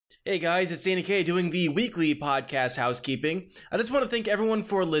Hey guys, it's Danny K doing the weekly podcast housekeeping. I just want to thank everyone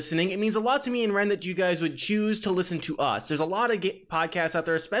for listening. It means a lot to me and Ren that you guys would choose to listen to us. There's a lot of podcasts out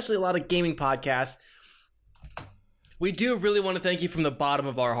there, especially a lot of gaming podcasts. We do really want to thank you from the bottom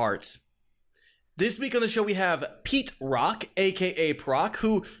of our hearts. This week on the show we have Pete Rock, aka Proc,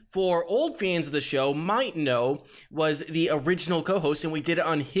 who for old fans of the show might know was the original co-host, and we did it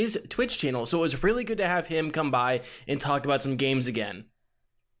on his Twitch channel. So it was really good to have him come by and talk about some games again.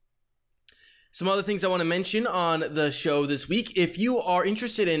 Some other things I want to mention on the show this week. If you are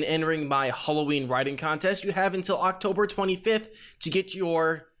interested in entering my Halloween writing contest, you have until October 25th to get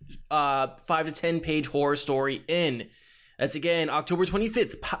your 5 to 10 page horror story in. That's again, October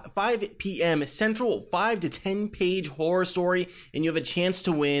 25th, 5 p.m. Central, 5 to 10 page horror story, and you have a chance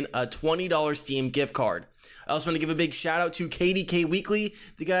to win a $20 Steam gift card. I also want to give a big shout out to KDK Weekly.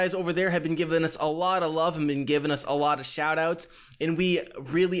 The guys over there have been giving us a lot of love and been giving us a lot of shout outs, and we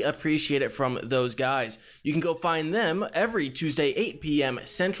really appreciate it from those guys. You can go find them every Tuesday, 8 p.m.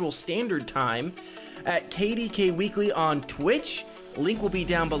 Central Standard Time at KDK Weekly on Twitch. Link will be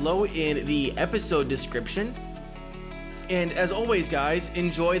down below in the episode description. And as always, guys,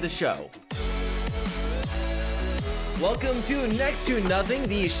 enjoy the show. Welcome to Next to Nothing,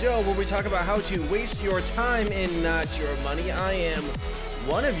 the show where we talk about how to waste your time and not your money. I am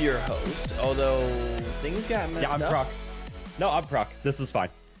one of your hosts, although things got messed up. Yeah, I'm Proc. No, I'm Proc. This is fine.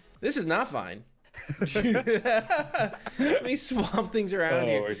 This is not fine. Let me swap things around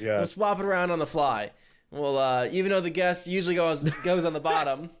here. Yeah. I'm swapping around on the fly. Well, even though the guest usually goes on the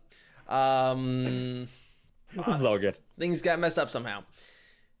bottom, This is all good. things got messed up somehow.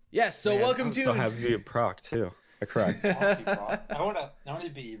 Yes, so Man, welcome I'm to... so happy to be a Proc too. I cried. I want to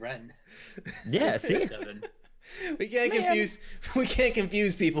be Ren. Yeah, see? 7. We can't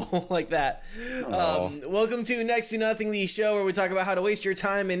confuse people like that. Oh. Welcome to Next to Nothing, the show where we talk about how to waste your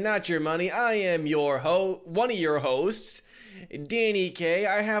time and not your money. I am your one of your hosts, Danny K.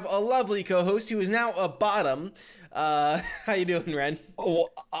 I have a lovely co-host who is now a bottom. How you doing, Ren? Oh,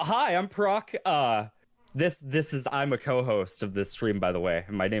 hi, I'm Proc. I'm a co-host of this stream, by the way.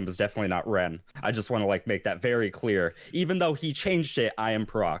 My name is definitely not Ren. I just want to make that very clear. Even though he changed it, I am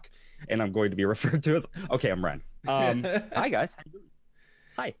Proc, and I'm going to be referred to as... Okay, I'm Ren. Hi, guys. How you doing?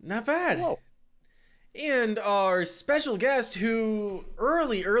 Hi. Not bad. Hello. And our special guest, who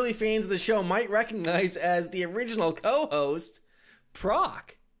early fans of the show might recognize as the original co-host,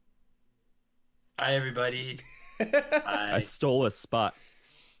 Proc. Hi, everybody. I Hi. stole a spot.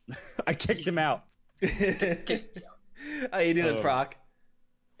 I kicked him out. How you doing, Oh. Proc?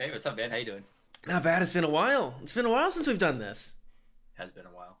 Hey, what's up, man? How you doing? Not bad. It's been a while. It's been a while since we've done this. Has been a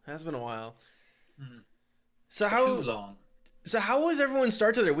while. Has been a while. Mhm. So Too long. how was everyone's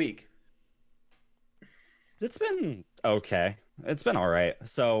start to their week? It's been okay. It's been all right.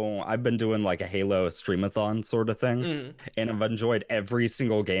 So I've been doing a Halo streamathon sort of thing, Mhm. and I've enjoyed every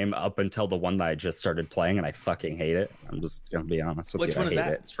single game up until the one that I just started playing, and I fucking hate it. I'm just gonna be honest with Which you. one I is hate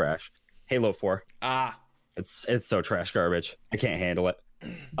that? it. It's trash. Halo 4. Ah, It's so trash garbage. I can't handle it.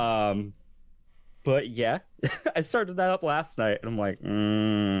 But yeah, I started that up last night, and I'm like,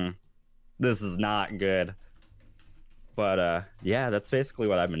 this is not good. But yeah, that's basically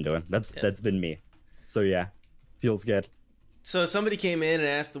what I've been doing. That's been me. So yeah, feels good. so somebody came in and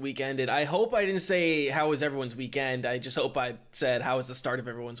asked the week ended. I hope I didn't say how was everyone's weekend. I just hope I said how was the start of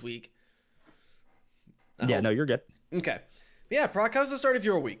everyone's week. Yeah, no, you're good. Okay. Yeah, Proc, how's the start of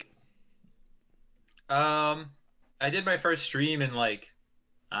your week? I did my first stream in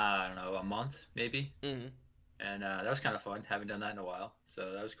I don't know, a month maybe, Mm-hmm. and that was kind of fun. Haven't done that in a while,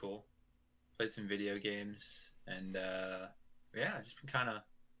 so that was cool. Played some video games, and yeah, just been kind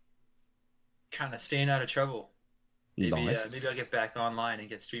of staying out of trouble. Maybe Nice. maybe I'll get back online and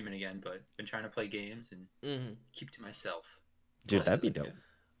get streaming again, but been trying to play games and Mm-hmm. keep to myself. Dude, Most that'd of be the dope. time.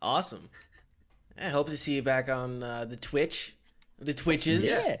 Awesome. I hope to see you back on the Twitches.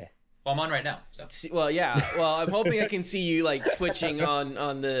 Yeah. Well, I'm on right now, so. Well, yeah. Well, I'm hoping I can see you twitching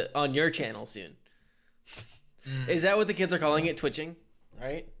on your channel soon. Is that what the kids are calling it? Twitching,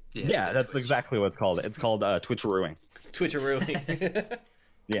 right? Yeah, that's Twitch. exactly what it's called. It's called Twitcherooing. Twitcherooing.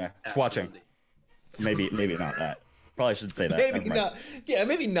 Yeah, it's watching. Absolutely. Maybe not that. Probably should say that. Maybe Never mind. not. Yeah,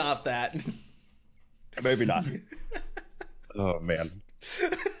 maybe not that. Maybe not. Oh man.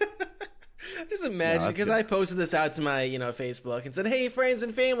 Just imagine, that's because good. I posted this out to my Facebook and said, "Hey, friends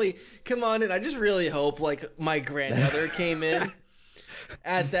and family, come on in." I just really hope my grandmother came in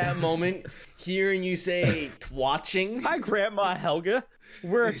at that moment, hearing you say "twatching." Hi, Grandma Helga.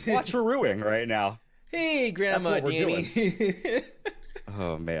 We're Twatcherooing right now. Hey, Grandma That's what we're Danny.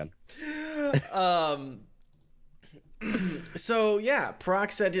 Oh man. So yeah,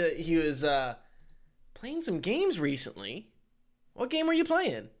 Proc said that he was playing some games recently. What game were you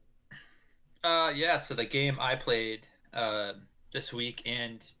playing? Yeah, so the game I played this week,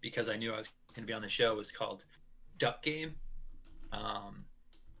 and because I knew I was going to be on the show, was called Duck Game. Um,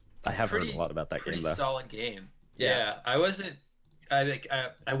 I have heard pretty a lot about that pretty game though. solid game. Yeah. Yeah, I wasn't.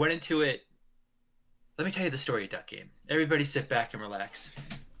 I went into it. Let me tell you the story of Duck Game. Everybody sit back and relax.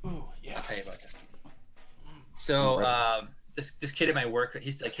 Oh yeah. I'll tell you about Duck Game. So Right. this kid at my work,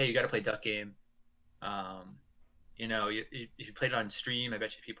 he's like, "Hey, you got to play Duck Game. You know, if you played it on stream, I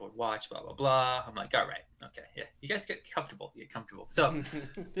bet you people would watch, blah, blah, blah." I'm like, all right, okay, yeah. You guys get comfortable. So,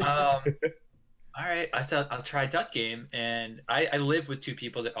 all right, I said, I'll try Duck Game. And I live with two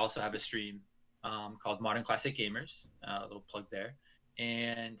people that also have a stream called Modern Classic Gamers, a little plug there.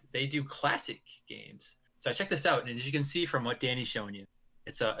 And they do classic games. So I checked this out, and as you can see from what Danny's showing you,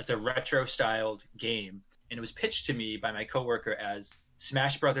 it's a retro-styled game. And it was pitched to me by my coworker as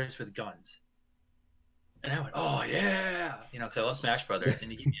Smash Brothers with guns. And I went, oh yeah, you know, because I love Smash Brothers,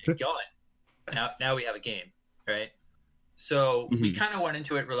 and he gave me a gun. Now we have a game, right? So we Mhm. kind of went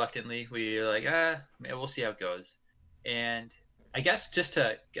into it reluctantly. We were like, we'll see how it goes. And I guess just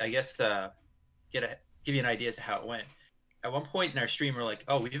to, give you an idea as to how it went. At one point in our stream, we're like,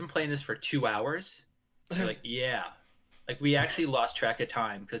 oh, we've been playing this for 2 hours. They're like, yeah, like we actually lost track of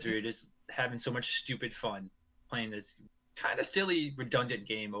time because we were just having so much stupid fun playing this kind of silly, redundant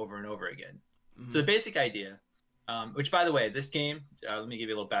game over and over again. So the basic idea, which by the way, this game, let me give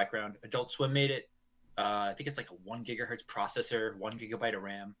you a little background. Adult Swim made it. I think it's like a 1 gigahertz processor, 1 gigabyte of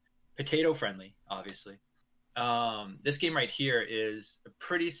RAM, potato friendly, obviously. This game right here is a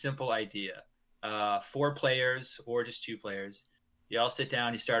pretty simple idea. 4 players or just 2 players. You all sit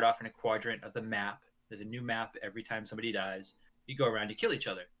down. You start off in a quadrant of the map. There's a new map every time somebody dies. You go around. You kill each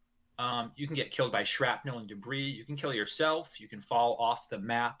other. You can get killed by shrapnel and debris. You can kill yourself. You can fall off the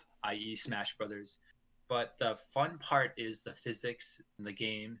map, i.e., Smash Brothers. But the fun part is the physics in the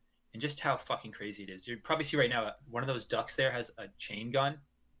game and just how fucking crazy it is. You probably see right now one of those ducks there has a chain gun.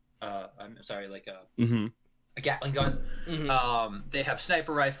 I'm sorry, like Mhm. a Gatling gun. Mhm. They have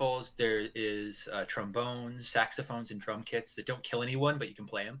sniper rifles. There is trombones, saxophones, and drum kits that don't kill anyone, but you can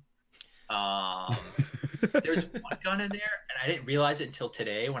play them. There's one gun in there, and I didn't realize it until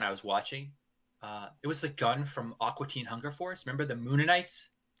today when I was watching. It was the gun from Aqua Teen Hunger Force. Remember the Moonanites?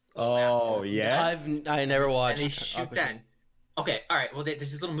 Oh yeah. I never watched. And they shoot Aqua that. Teen. Okay, all right. Well, there's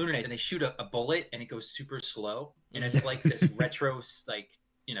these little Moonanites, and they shoot a bullet, and it goes super slow, and it's like this retro, like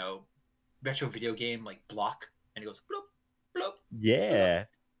you know, retro video game like block, and it goes bloop, bloop. Yeah.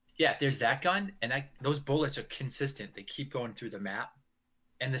 Yeah, there's that gun, and those bullets are consistent. They keep going through the map,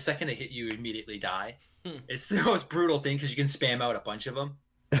 and the second they hit you, you immediately die. It's the most brutal thing because you can spam out a bunch of them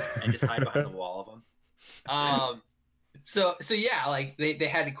and just hide behind the wall of them. So yeah, like they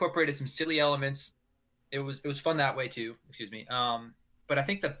had incorporated some silly elements. It was fun that way too. Excuse me. But I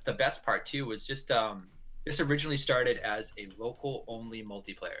think the best part too was just this originally started as a local only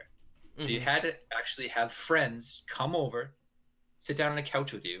multiplayer. So you had to actually have friends come over, sit down on a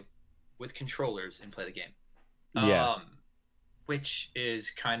couch with you, with controllers and play the game. Yeah. Which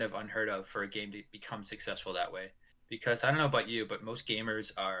is kind of unheard of for a game to become successful that way. Because I don't know about you, but most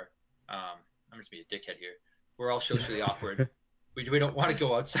gamers are. I'm just being a dickhead here. We're all socially awkward. We don't want to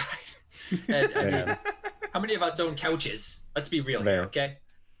go outside. And I mean, Yeah. how many of us own couches? Let's be real Fair. here, okay?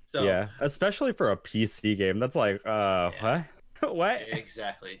 So Yeah. Especially for a PC game. That's like, Yeah. what? What?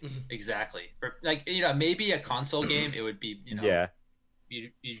 exactly. For like maybe a console game, it would be Yeah.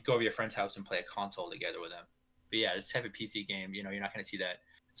 you'd go to your friend's house and play a console together with them. But yeah, this type of PC game, you're not going to see that.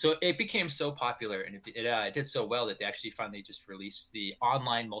 So it became so popular, and it did so well that they actually finally just released the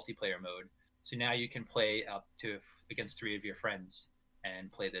online multiplayer mode. So now you can play up to against 3 of your friends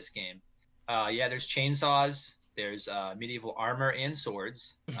and play this game. Yeah, there's chainsaws, there's medieval armor and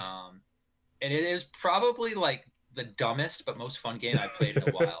swords, and it is probably like the dumbest but most fun game I've played in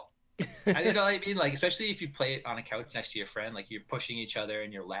a while. You know what I mean? Like, especially if you play it on a couch next to your friend, like you're pushing each other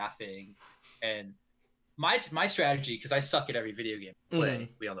and you're laughing. And my strategy, because I suck at every video game I play,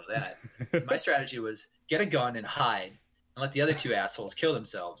 we all know that. My strategy was get a gun and hide, and let the other 2 assholes kill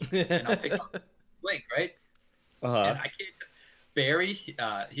themselves, and I'll pick up Blink, right? And I can't. Barry,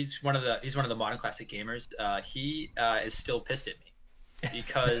 he's one of the modern classic gamers. He is still pissed at me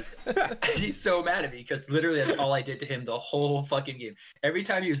because he's so mad at me because literally that's all I did to him the whole fucking game. Every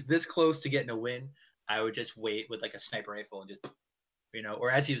time he was this close to getting a win, I would just wait with like a sniper rifle and just,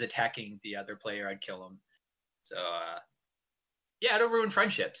 or as he was attacking the other player, I'd kill him. So yeah, it'll ruin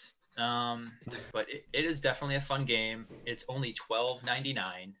friendships. But it is definitely a fun game. It's only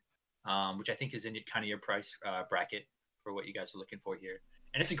 $12.99. which I think is in kind of your price bracket for what you guys are looking for here.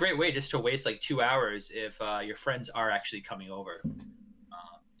 And it's a great way just to waste like 2 hours if your friends are actually coming over.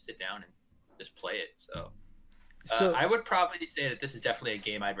 Sit down and just play it. So I would probably say that this is definitely a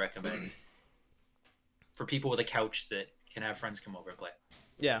game I'd recommend for people with a couch that can have friends come over and play.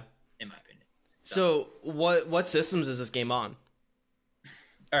 Yeah. In my opinion. So what systems is this game on?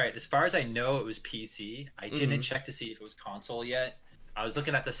 All right, as far as I know, it was PC. I didn't check to see if it was console yet. I was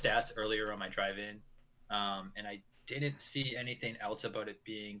looking at the stats earlier on my drive-in, and I didn't see anything else about it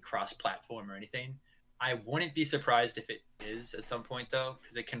being cross-platform or anything. I wouldn't be surprised if it is at some point, though,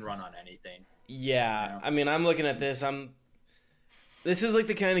 because it can run on anything. Yeah, You know? I mean, I'm looking at this. This is like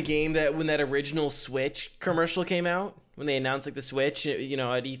the kind of game that when that original Switch commercial came out, when they announced like the Switch, at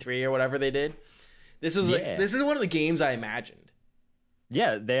E3 or whatever they did. This was this is one of the games I imagined.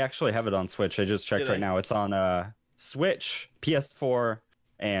 Yeah, they actually have it on Switch. I just checked right now. It's on Switch, PS4,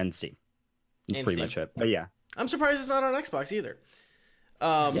 and Steam. That's pretty much it. But yeah. I'm surprised it's not on Xbox either.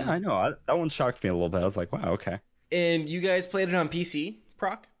 Yeah, I know. That one shocked me a little bit. I was like, wow, okay. And you guys played it on PC,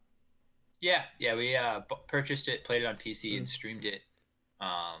 Proc? Yeah, we purchased it, played it on PC, and streamed it.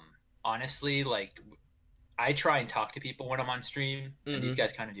 Honestly, like, I try and talk to people when I'm on stream, and these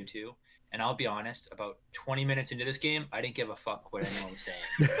guys kind of do too. And I'll be honest, about 20 minutes into this game, I didn't give a fuck what anyone was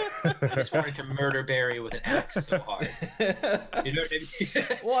saying. I just wanted to murder Barry with an axe so hard. You know what I mean?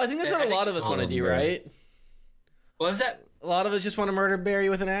 Well, I think that's what a lot of us want to do, right? What was that? A lot of us just want to murder Barry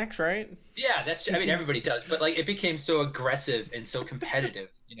with an axe, right? Yeah, everybody does. But, like, it became so aggressive and so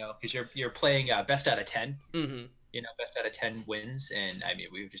competitive, because you're playing best out of 10. Mm-hmm. Best out of 10 wins, and I mean,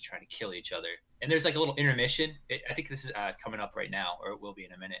 we were just trying to kill each other. And there's like a little intermission. I think this is coming up right now, or it will be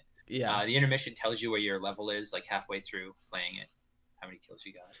in a minute. Yeah. The intermission tells you where your level is, like halfway through playing it, how many kills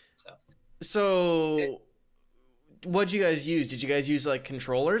you got. So what'd you guys use? Did you guys use like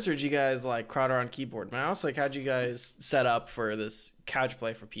controllers, or did you guys like crowd around keyboard, mouse? Like, how'd you guys set up for this couch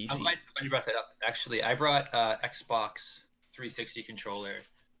play for PC? I'm glad you brought that up. Actually, I brought Xbox 360 controller.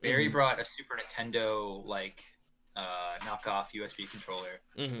 Barry brought a Super Nintendo knockoff USB controller.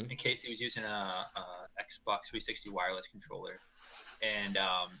 In case he was using a Xbox 360 wireless controller, and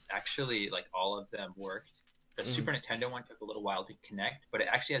actually, like, all of them worked. The Super Nintendo one took a little while to connect, but it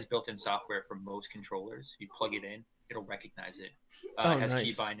actually has built-in software for most controllers. You plug it in, it'll recognize it. It has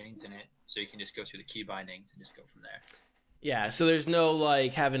key bindings in it, so you can just go through the key bindings and just go from there. Yeah, so there's no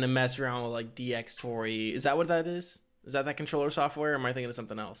like having to mess around with like DxTory. Is that what that is? Is that controller software, or am I thinking of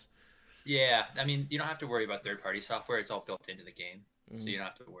something else? Yeah, I mean, you don't have to worry about third-party software. It's all built into the game, so you don't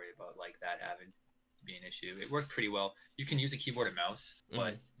have to worry about like that having to be an issue. It worked pretty well. You can use a keyboard and mouse,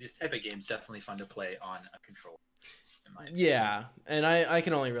 but this type of game is definitely fun to play on a controller. In my opinion. Yeah, and I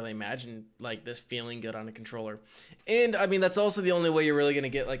can only really imagine like this feeling good on a controller, and I mean that's also the only way you're really gonna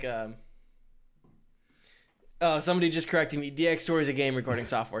get like a. Oh, somebody just corrected me. DxTory is a game recording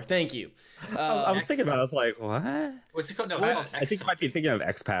software. Thank you. I was thinking about it. I was like, what? What's it called? No, I think you might be thinking of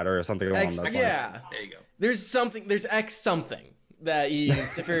XPad or something along those lines. Yeah. There you go. There's X something that you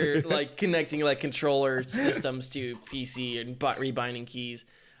use for like connecting like controller systems to PC and rebinding keys.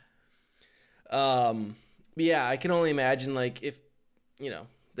 Yeah, I can only imagine like if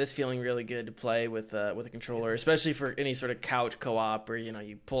this feeling really good to play with a controller, especially for any sort of couch co-op, or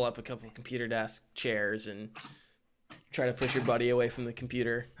you pull up a couple of computer desk chairs and try to push your buddy away from the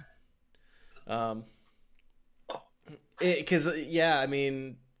computer. Because I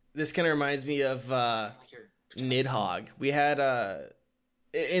mean, this kind of reminds me of Nidhogg. We had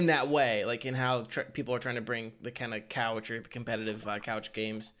in that way, like in how people are trying to bring the kind of couch or the competitive couch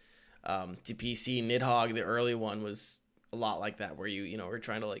games to PC. Nidhogg, the early one, was a lot like that, where you were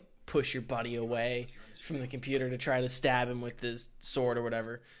trying to like push your buddy away from the computer to try to stab him with his sword or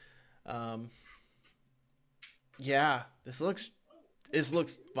whatever. Yeah, this looks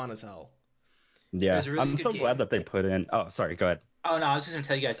fun as hell. Yeah, Really I'm so game. glad that they put in. Oh, sorry, go ahead. Oh no, I was just gonna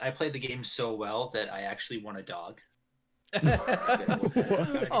tell you guys, I played the game so well that I actually won a dog.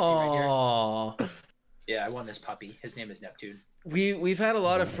 Oh, yeah, I won this puppy. His name is Neptune. we've had a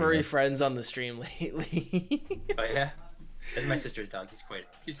lot of furry friends on the stream lately. Oh yeah, that's my sister's dog.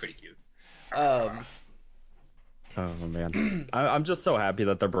 He's pretty cute. Oh man, I'm just so happy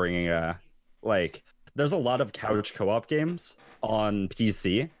that they're bringing there's a lot of couch co-op games on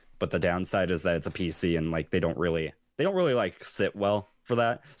PC, but the downside is that it's a PC and like they don't really like sit well for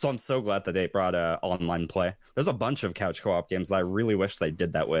that. So I'm so glad that they brought online play. There's a bunch of couch co-op games that I really wish they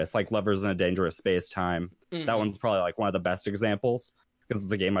did that with, like Lovers in a Dangerous Space Time. That one's probably like one of the best examples because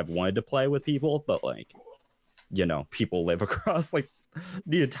it's a game I've wanted to play with people, but like people live across like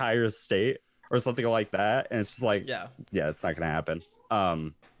the entire state or something like that, and it's just like yeah, it's not gonna happen.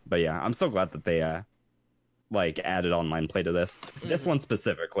 But yeah, I'm so glad that they like added online play to this. This one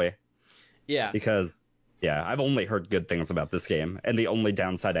specifically, Yeah. because yeah, I've only heard good things about this game, and the only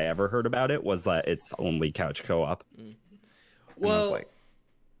downside I ever heard about it was that it's only couch co-op. Well, like,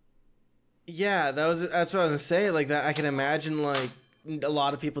 yeah, that's what I was gonna say. Like that, I can imagine like a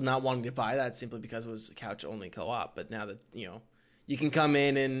lot of people not wanting to buy that simply because it was couch only co-op. But now that you can come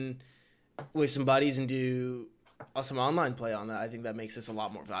in and with some buddies and do some online play on that, I think that makes this a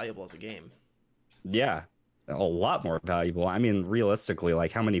lot more valuable as a game. yeah, a lot more valuable. I mean, realistically,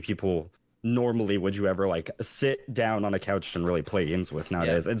 like how many people normally would you ever like sit down on a couch and really play games with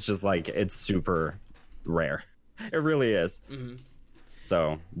nowadays? It's just like it's super rare. It really is. Mm-hmm.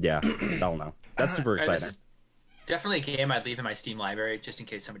 So yeah, I don't know. That's super exciting. This is definitely a game I'd leave in my Steam library just in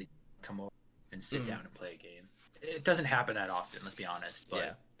case somebody come over and sit down and play a game. It doesn't happen that often, let's be honest.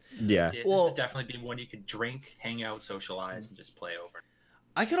 But yeah. this would definitely be one you could drink, hang out, socialize, and just play over.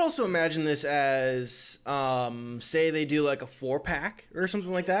 I could also imagine this as, say they do like a 4-pack or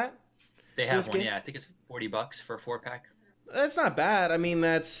something like that. They have this one, game? yeah. I think it's $40 for a 4-pack. That's not bad. I mean,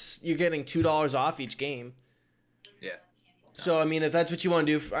 you're getting $2 off each game. Yeah. So, I mean, if that's what you want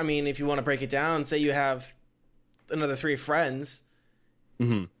to do, I mean, if you want to break it down, say you have another 3 friends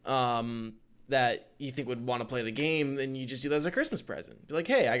that you think would want to play the game, then you just do that as a Christmas present. Be like,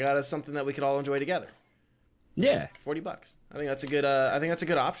 hey, I got us something that we could all enjoy together. Yeah. $40. I think that's a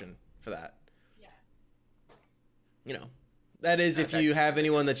good option for that. Yeah. That is if you have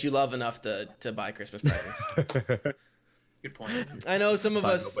anyone that you love enough to buy Christmas presents. Good point. I know some of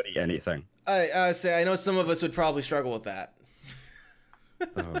us. Nobody anything. I know some of us would probably struggle with that.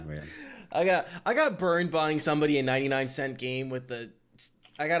 Oh man. I got burned buying somebody a 99-cent game with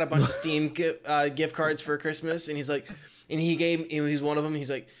I got a bunch of Steam gift cards for Christmas, and he's like, and he's one of them. He's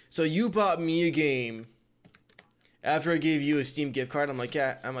like, so you bought me a game after I gave you a Steam gift card. I'm like,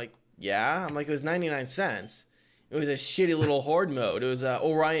 yeah. It was 99 cents. It was a shitty little horde mode. It was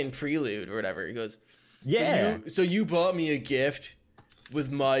Orion Prelude or whatever. He goes, yeah. So you bought me a gift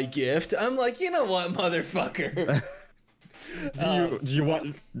with my gift? I'm like, you know what, motherfucker? Do you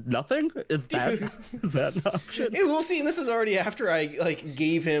want nothing? Is that an option? We'll see. And this was already after I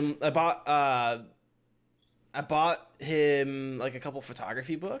gave him. I bought him like a couple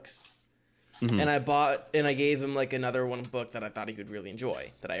photography books, and I gave him like another one book that I thought he would really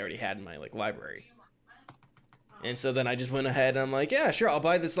enjoy that I already had in my library. And so then I just went ahead and I'm like, yeah, sure, I'll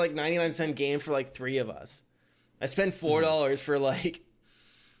buy this 99-cent game for 3 of us. I spent $4 for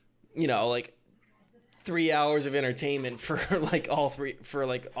 3 hours of entertainment for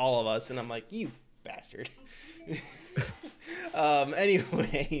all of us, and I'm like, you bastard.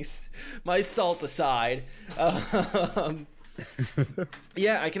 Anyways, my salt aside,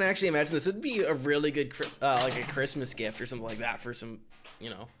 yeah, I can actually imagine this would be a really good a Christmas gift or something like that for some,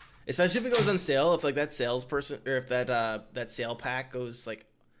 especially if it goes on sale, if that salesperson or if that sale pack goes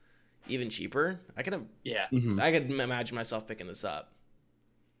even cheaper. I could imagine myself picking this up.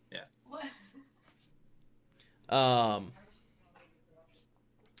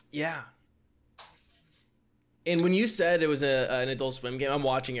 Yeah. And when you said it was an Adult Swim game, I'm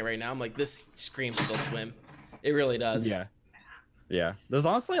watching it right now. I'm like, this screams Adult Swim. It really does. Yeah. Yeah. There's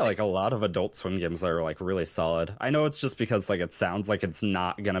honestly a lot of Adult Swim games that are really solid. I know it's just because it sounds like it's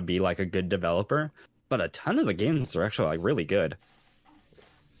not gonna be a good developer, but a ton of the games are actually really good.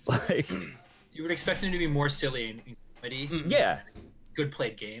 You would expect them to be more silly and comedy. Yeah. Good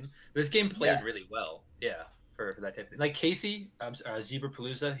played game. This game played really well. Yeah. For that type of thing. Casey, Zebra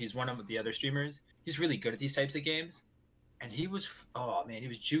Palooza, he's one of the other streamers. He's really good at these types of games. And he was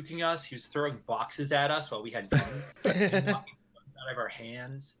juking us. He was throwing boxes at us while we had guns. And knocking guns out of our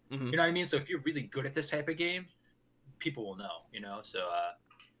hands. Mm-hmm. You know what I mean? So if you're really good at this type of game, people will know, So,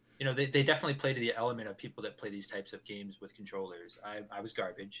 they definitely play to the element of people that play these types of games with controllers. I was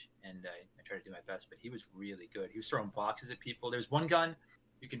garbage, and I tried to do my best, but he was really good. He was throwing boxes at people. There's one gun,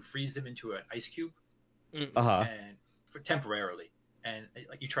 you can freeze them into an ice cube. And for temporarily, and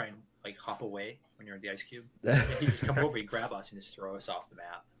you try and hop away when you're in the ice cube. And he just come over, he'd grab us and just throw us off the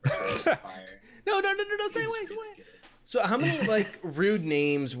map. Or throw us on fire. No, stay away. So how many rude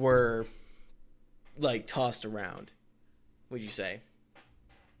names were tossed around? Would you say?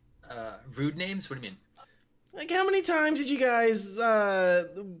 Rude names? What do you mean? How many times did you guys? How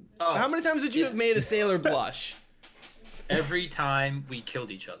many times did you have made a sailor blush? Every time we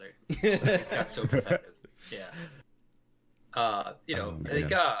killed each other. It got so competitive. Yeah. I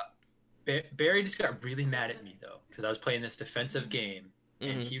think Barry just got really mad at me though, because I was playing this defensive game,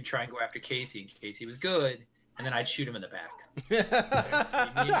 and he would try and go after Casey. Casey was good, and then I'd shoot him in the back. So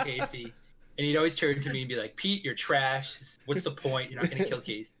me and Casey, And he'd always turn to me and be like, Pete, you're trash. What's the point? You're not going to kill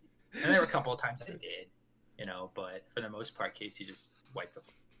Casey. And there were a couple of times I did, but for the most part, Casey just wiped the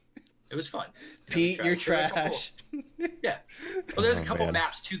floor. It was fun. Pete, you're trash. Yeah. Well, there's a couple man.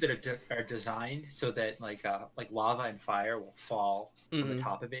 maps too that are designed so that like lava and fire will fall from the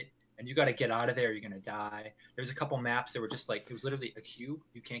top of it, and you got to get out of there. Or you're gonna die. There's a couple maps that were just like it was literally a cube.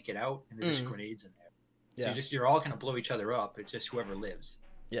 You can't get out, and there's just grenades in there. Yeah. So you're all gonna blow each other up. It's just whoever lives.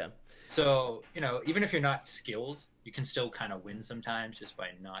 Yeah. So even if you're not skilled, you can still kind of win sometimes just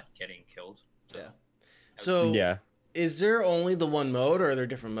by not getting killed. Yeah. So Yeah. is there only the one mode, or are there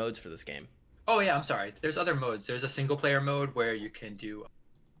different modes for this game? Oh yeah, I'm sorry. There's other modes. There's a single player mode where you can do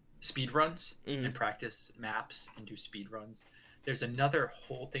speed runs and practice maps and do speed runs. There's another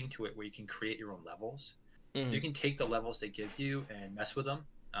whole thing to it where you can create your own levels. So you can take the levels they give you and mess with them.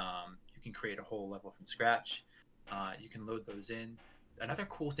 You can create a whole level from scratch. You can load those in. Another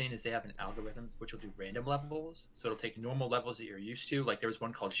cool thing is they have an algorithm which will do random levels. So it'll take normal levels that you're used to. Like there was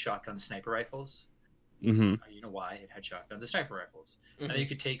one called shotgun sniper rifles. Mm-hmm. You know why it had shotguns and sniper rifles, and then you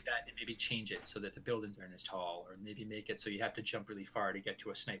could take that and maybe change it so that the buildings aren't as tall, or maybe make it so you have to jump really far to get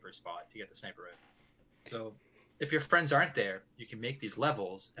to a sniper spot to get the sniper rifle. So if your friends aren't there, you can make these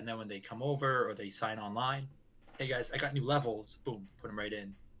levels, and then when they come over or they sign online, hey guys, I got new levels, boom, put them right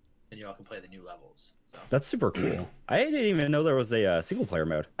in, and you all can play the new levels. So That's super cool. I didn't even know there was a single player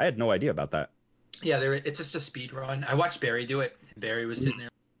mode. I had no idea about that. yeah, it's just a speed run. I watched Barry do it. Barry was sitting there.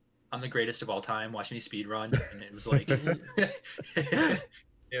 I'm the greatest of all time. Watching me speed run, and it was like, it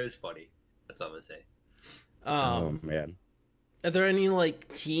was funny. That's all I'm gonna say. Oh man. Are there any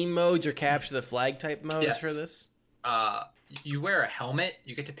like team modes or capture the flag type modes Yes. for this? You wear a helmet.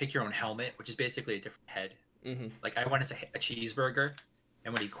 You get to pick your own helmet, which is basically a different head. Mm-hmm. Like I went as a cheeseburger,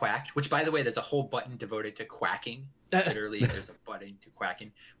 and when he quacked, which by the way, there's a whole button devoted to quacking. Literally, there's a button to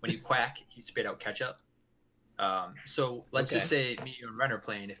quacking. When you quack, he spit out ketchup. So let's just say me and Ren are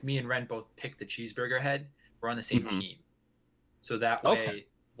playing. If me and Ren both pick the cheeseburger head, we're on the same team. So that way,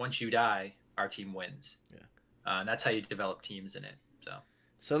 once you die, our team wins. Yeah. And that's how you develop teams in it.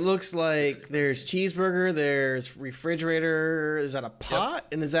 So it looks like there's cheeseburger, there's refrigerator. Is that a pot?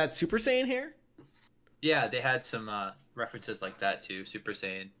 And is that Super Saiyan hair? Yeah, they had some references like that to Super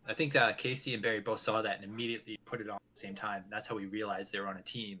Saiyan. I think Casey and Barry both saw that and immediately put it on at the same time. That's how we realized they were on a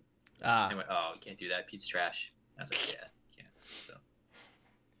team. They went, "Oh, you can't do that. Pete's trash." I was like, "Yeah, you can't." So.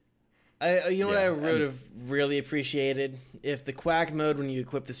 What I would have really appreciated if the quack mode when you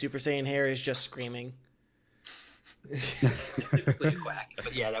equip the Super Saiyan hair is just screaming. It's typically a quack,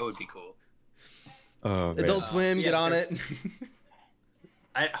 but yeah, that would be cool. Oh, man. Adult Swim, get on it.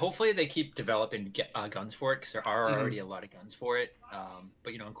 Hopefully they keep developing guns for it because there are already a lot of guns for it.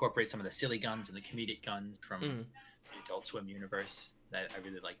 But incorporate some of the silly guns and the comedic guns from the Adult Swim universe. I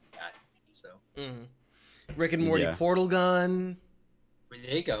really like that. So Rick and Morty portal gun.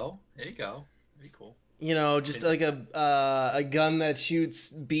 there you go. Pretty cool. Just like a gun that shoots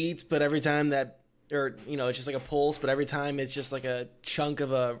beats, but every time that, or it's just like a pulse, but every time it's just like a chunk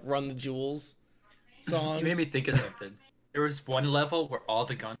of a Run the Jewels song. You made me think of something. There was one level where all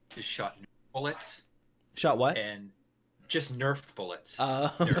the guns just shot Nerf bullets. Shot what? And just Nerf bullets.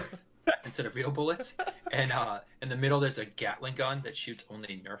 Nerf. Instead of real bullets. And in the middle, there's a Gatling gun that shoots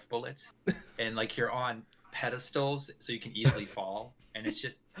only Nerf bullets. And you're on pedestals, so you can easily fall. And it's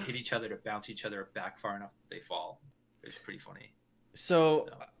just hit each other to bounce each other back far enough that they fall. It's pretty funny. So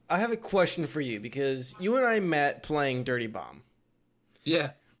I have a question for you because you and I met playing Dirty Bomb.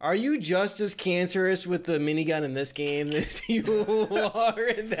 Yeah. Are you just as cancerous with the minigun in this game as you are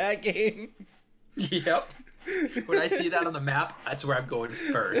in that game? Yep. When I see that on the map, that's where I'm going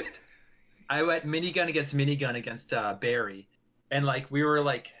first. I went minigun against Barry, and we were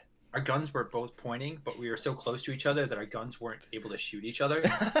our guns were both pointing, but we were so close to each other that our guns weren't able to shoot each other.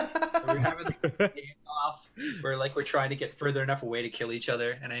 We were having a off. We're we're trying to get further enough away to kill each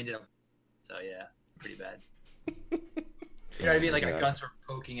other, and I ended up. So yeah, pretty bad. You know what I mean? Our guns were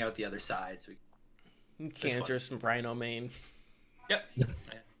poking out the other side. So cancerous from Rhino Main. Yep. Yeah.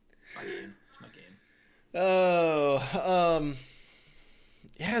 My game. It's my game. Oh,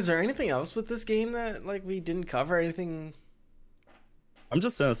 yeah. Is there anything else with this game that we didn't cover? Anything? I'm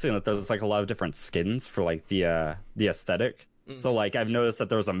just noticing that there's a lot of different skins for the aesthetic. So I've noticed that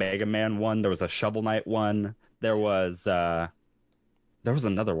there was a Mega Man one, there was a Shovel Knight one, there was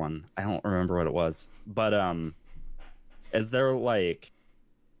another one. I don't remember what it was, but is there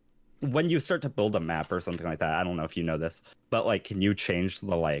when you start to build a map or something like that? I don't know if you know this, but can you change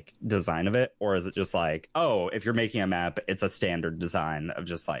the design of it, or is it just if you're making a map, it's a standard design of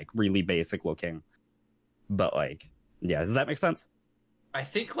just really basic looking? But yeah, does that make sense? I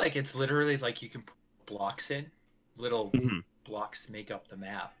think like it's literally like you can put blocks in, little Mhm. blocks make up the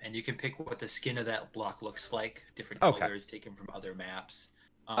map, and you can pick what the skin of that block looks like, different Okay. colors taken from other maps.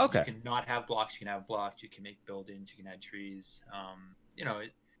 Okay. You can not have blocks, you can have blocks, you can make buildings, you can add trees.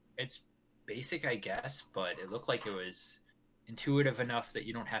 It's basic, I guess, but it looked like it was intuitive enough that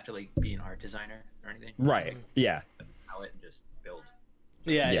you don't have to like be an art designer or anything. Right. Yeah. Palette and just build.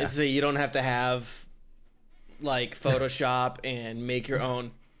 Yeah. So you don't have to have like Photoshop and make your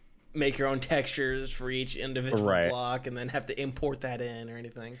own textures for each individual Right. block, and then have to import that in or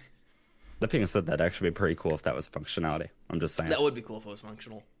anything. That being said, that'd actually be pretty cool if that was functionality. I'm just saying. That would be cool if it was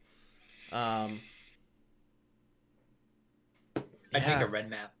functional. I'd make Yeah. a Ren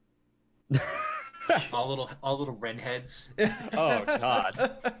map. all little Ren heads. Oh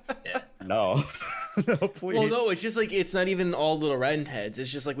God. Yeah. No. No, please. Well, no, it's just like it's not even all little Ren heads.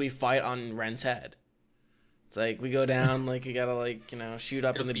 It's just like we fight on Ren's head. It's like we go down, like you gotta like shoot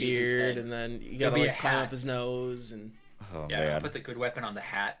up It'll in the be his beard, head. and then you It'll gotta be like a climb hat. up his nose, and Oh Yeah, man. put the good weapon on the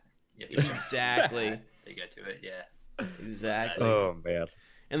hat. Yeah, exactly, they get to it. Yeah. exactly. Oh man.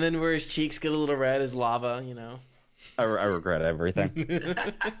 And then where his cheeks get a little red is lava, I regret everything.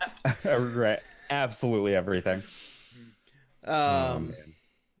 I regret absolutely everything. Oh, Um, man.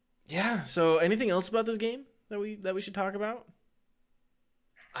 yeah. So, anything else about this game that we should talk about?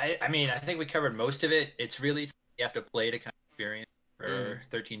 I mean, I think we covered most of it. It's really you have to play to kind of experience for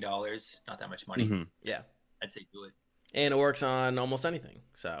 $13. Not that much money. Mhm. Yeah, I'd say do it. and it works on almost anything.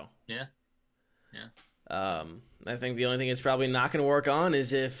 So, Yeah. I think the only thing it's probably not going to work on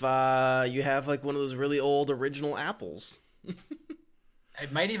is if you have like one of those really old original apples.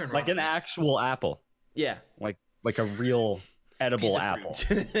 It might even Like run an on actual apple, Yeah. like a real edible of apple.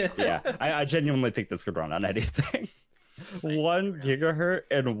 fruit. Yeah, I genuinely think this could run on anything. 1 gigahertz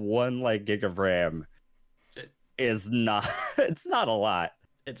and 1 like gig of RAM is not. It's not a lot.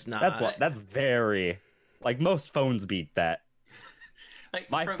 It's not. That's very like most phones beat that. Like,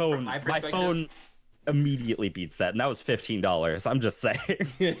 My from phone, my my perspective, phone immediately beats that, and that was $15. I'm just saying.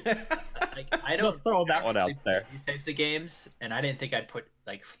 like, I don't Just throw that one out really play there. These types of games, and I didn't think I'd put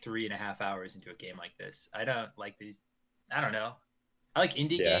like 3.5 hours into a game like this. I don't like these. I don't know. I like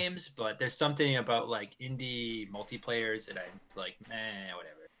indie Yeah. games, but there's something about like indie multiplayers that I'm like,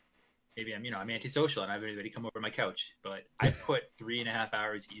 whatever. Maybe I'm antisocial and I have anybody come over to my couch, but I put 3.5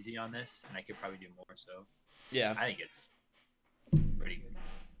 hours easy on this, and I could probably do more. So Yeah. I think it's pretty good,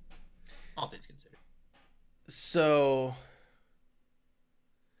 all things considered. So,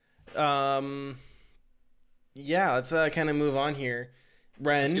 yeah, let's kind of move on here.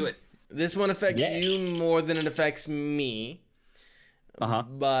 Ren, Let's do it. this one affects Yes. you more than it affects me. Uh-huh.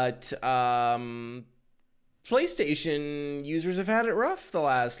 But PlayStation users have had it rough the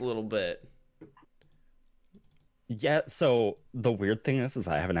last little bit. Yeah, so the weird thing is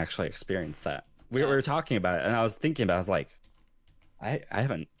I haven't actually experienced that. We were talking about it, and I was thinking about it, I was like, I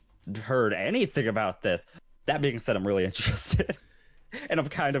haven't heard anything about this. That being said, I'm really interested. And I'm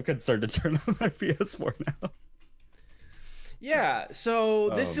kind of concerned to turn on my PS4 now. Yeah, so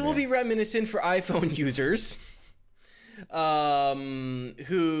this Oh, will man. be reminiscent for iPhone users,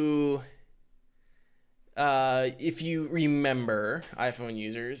 who, if you remember, iPhone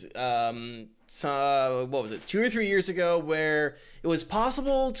users, what was it, 2 or 3 years ago, where it was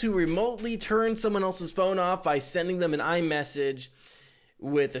possible to remotely turn someone else's phone off by sending them an iMessage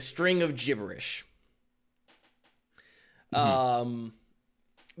with a string of gibberish.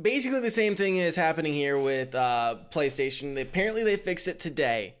 Basically the same thing is happening here with PlayStation. Apparently they fixed it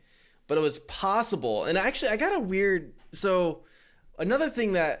today, but it was possible. And actually I got a weird, so another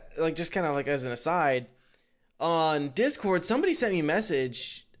thing that like just kind of like as an aside, on Discord somebody sent me a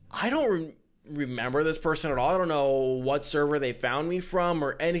message. I don't remember this person at all. I don't know what server they found me from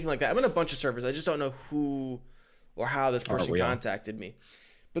or anything like that. I'm in a bunch of servers. I just don't know who or how this person we all? contacted me.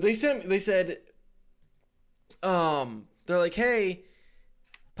 But they said they're like, "Hey,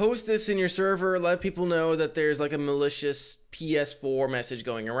 post this in your server, let people know that there's like a malicious PS4 message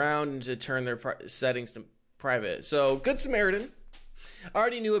going around and to turn their settings to private." So, Good Samaritan. I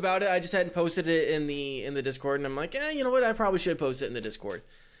already knew about it. I just hadn't posted it in the Discord, and I'm like, you know what? I probably should post it in the Discord.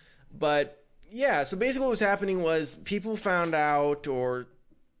 But yeah, so basically what was happening was people found out, or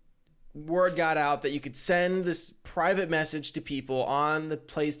word got out, that you could send this private message to people on the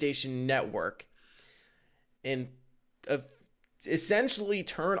PlayStation Network and essentially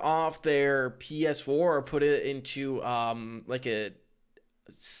turn off their PS4 or put it into like a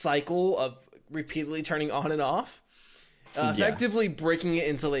cycle of repeatedly turning on and off, effectively breaking it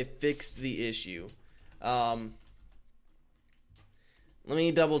until they fix the issue. Let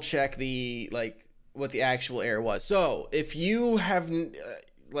me double check the what the actual error was. So if you have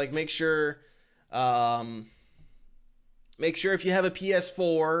make sure if you have a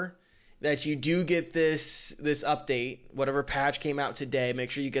PS4 that you do get this update, whatever patch came out today.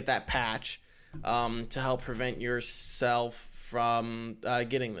 Make sure you get that patch to help prevent yourself from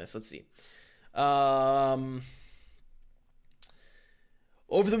getting this. Let's see. Over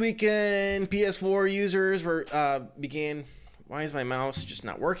the weekend, PS4 users began. Why is my mouse just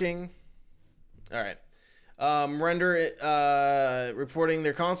not working? All right. Reporting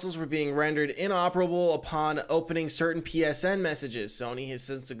their consoles were being rendered inoperable upon opening certain PSN messages. Sony has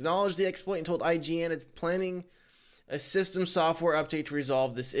since acknowledged the exploit and told IGN it's planning a system software update to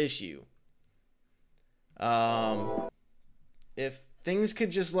resolve this issue. If things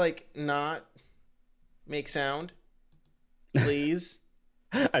could just not make sound, please.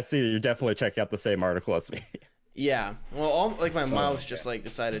 I see you're definitely checking out the same article as me. Yeah. Well, my mouse just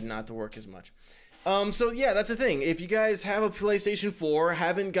decided not to work as much. So yeah, that's the thing. If you guys have a PlayStation 4,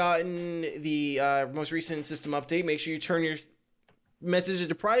 haven't gotten the most recent system update, make sure you turn your messages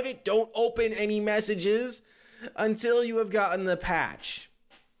to private. Don't open any messages until you have gotten the patch.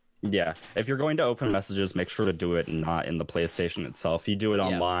 Yeah, if you're going to open messages, make sure to do it not in the PlayStation itself. You do it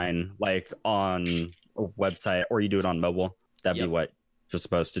online, on a website, or you do it on mobile. That'd be what you're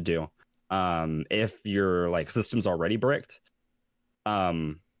supposed to do. If your system's already bricked,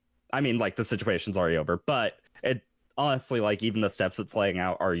 the situation's already over, but it honestly, even the steps it's laying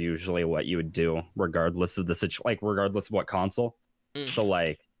out are usually what you would do regardless of the regardless of what console.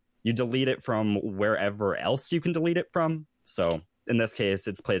 So you delete it from wherever else you can delete it from. So in this case,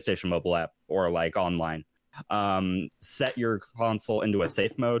 it's PlayStation mobile app or online. Set your console into a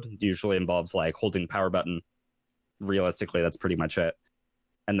safe mode. It usually involves holding the power button. Realistically, that's pretty much it.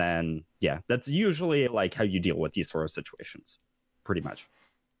 And then, that's usually how you deal with these sort of situations. Pretty much.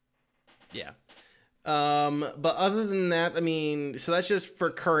 Yeah. But other than that, so that's just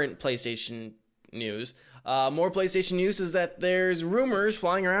for current PlayStation news. More PlayStation news is that there's rumors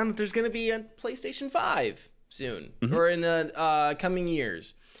flying around that there's going to be a PlayStation 5 soon, or in the coming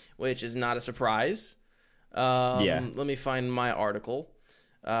years, which is not a surprise. Let me find my article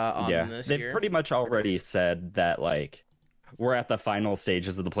on this They've here. pretty much already said that, we're at the final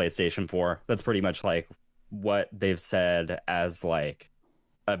stages of the PlayStation 4. That's pretty much, what they've said as, a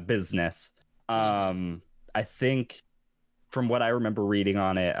business. I think from what I remember reading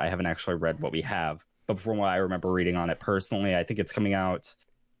on it, I haven't actually read what we have, but from what I remember reading on it personally, I think it's coming out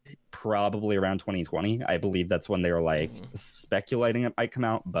probably around 2020. I believe that's when they were speculating it might come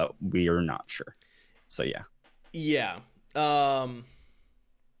out, but we are not sure. So yeah.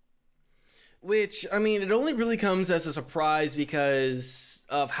 Which, it only really comes as a surprise because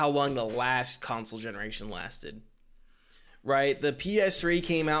of how long the last console generation lasted. Right? The PS3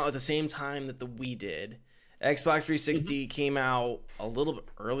 came out at the same time that the Wii did. Xbox 360 came out a little bit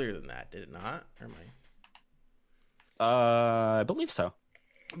earlier than that, did it not? Or am I believe so.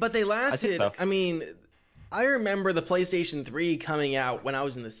 But they lasted, I think so. I remember the PlayStation 3 coming out when I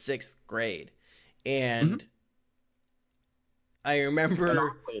was in the 6th grade. And I remember... And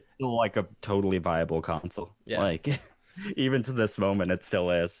honestly, it's still a totally viable console. Yeah. Even to this moment, it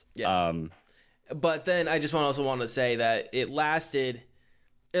still is. Yeah. But then I just also want to say that it lasted,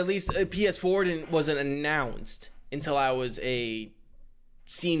 at least PS4 wasn't announced until I was a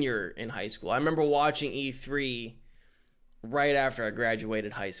senior in high school. I remember watching E3 right after I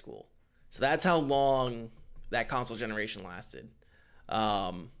graduated high school. So that's how long that console generation lasted.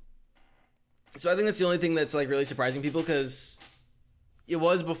 So I think that's the only thing that's really surprising people, because it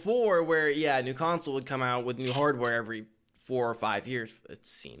was before where, a new console would come out with new hardware every 4 or 5 years, it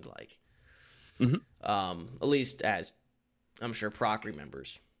seemed like. At least as I'm sure Proc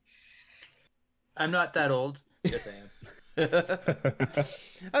remembers. I'm not that old. Yes, I am.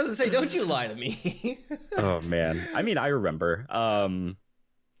 I was gonna say, don't you lie to me. Oh man, I remember. I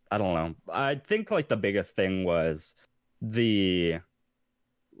don't know. I think the biggest thing was the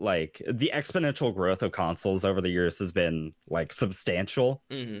exponential growth of consoles over the years has been substantial,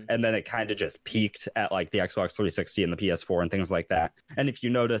 and then it kind of just peaked at the Xbox 360 and the PS4 and things like that. And if you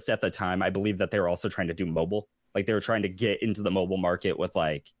noticed at the time, I believe that they were also trying to do mobile. They were trying to get into the mobile market with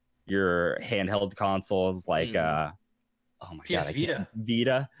your handheld consoles, oh my PS god,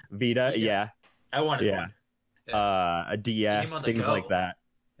 Vita. Vita, yeah. I wanted one. A DS, things like that.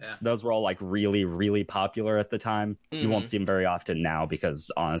 Yeah. Those were all really, really popular at the time. You won't see them very often now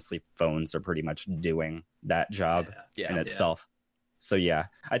because honestly, phones are pretty much doing that job in itself. So yeah,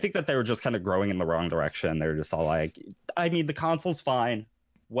 I think that they were just kind of growing in the wrong direction. They're just all the console's fine,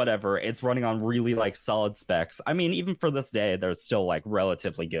 whatever. It's running on really solid specs. Even for this day, they're still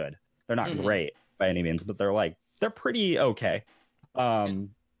relatively good. They're not great, by any means, but they're pretty okay.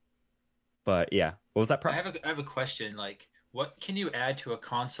 But yeah, what was that? I have a question. Like, what can you add to a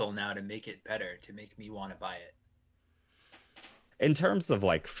console now to make it better, to make me want to buy it? In terms of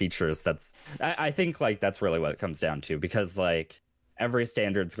like features, I think like that's really what it comes down to, because like every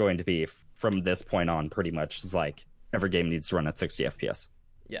standard's going to be from this point on pretty much is like every game needs to run at 60 FPS.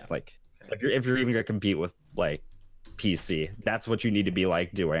 Yeah. Like if you're even gonna compete with like PC, that's what you need to be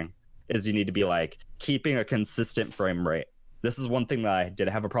like doing, is you need to be like keeping a consistent frame rate. This is one thing that I did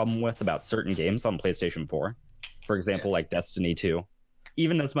have a problem with about certain games on PlayStation 4. For example, like Destiny 2.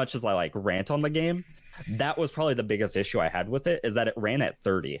 Even as much as I like rant on the game, that was probably the biggest issue I had with it, is that it ran at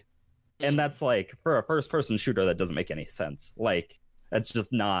 30. And that's like, for a first person shooter, that doesn't make any sense. Like,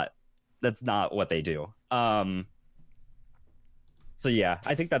 that's not what they do. So yeah,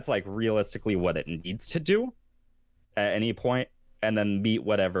 I think that's like realistically what it needs to do at any point, and then meet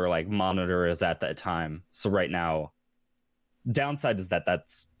whatever like monitor is at that time. So right now, downside is that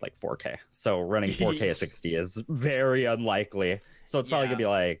that's like 4K. So running 4K 60 is very unlikely. So it's probably gonna be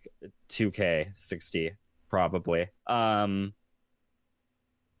like 2K 60 probably.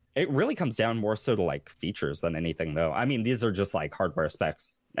 It really comes down more so to like features than anything, though. I mean, these are just like hardware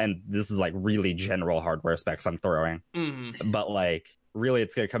specs, and this is like really general hardware specs I'm throwing. But like, really,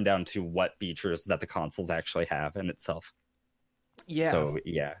 it's gonna come down to what features that the consoles actually have in itself. Yeah. So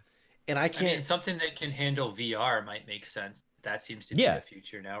yeah, and I can't. Something that can handle VR might make sense. That seems to be the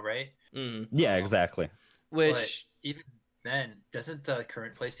future now, right? Yeah, exactly. Which but even then, doesn't the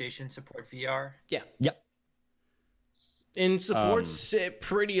current PlayStation support VR? Yeah. Yep. And supports it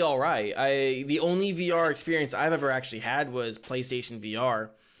pretty all right. The only VR experience I've ever actually had was PlayStation VR,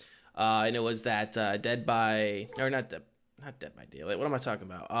 and it was that not Dead by Daylight. What am I talking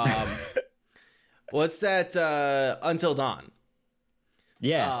about? What's that? Until Dawn.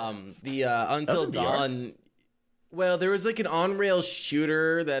 Yeah. The Until Dawn. Well, there was like an on-rail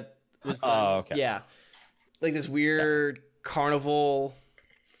shooter that was done. Oh, okay. Yeah, like this weird carnival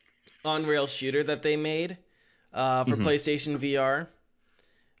on-rail shooter that they made. For PlayStation VR,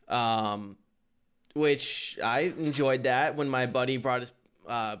 which I enjoyed that when my buddy brought his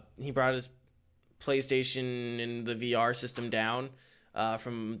PlayStation and the VR system down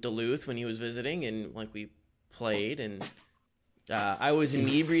from Duluth when he was visiting, and like we played, and I was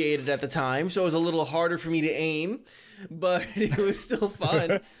inebriated at the time, so it was a little harder for me to aim, but it was still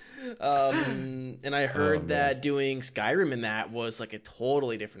fun. And I heard that doing Skyrim in that was like a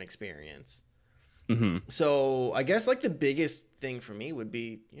totally different experience. So I guess like the biggest thing for me would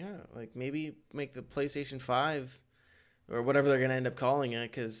be, like maybe make the PlayStation 5 or whatever they're going to end up calling it,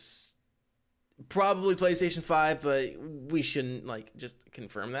 because probably PlayStation 5, but we shouldn't like just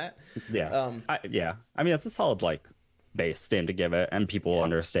confirm that. Yeah. I mean, that's a solid like base name to give it, and people will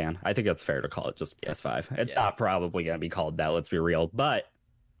understand. I think it's fair to call it just PS5. It's not probably going to be called that, let's be real, but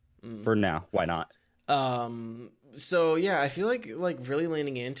for now, why not? So yeah, I feel like really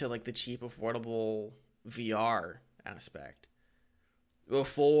leaning into like the cheap, affordable VR aspect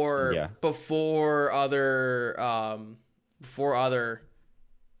before other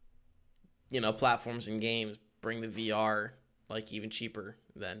platforms and games bring the VR like even cheaper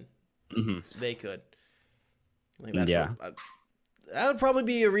than they could. Like that would probably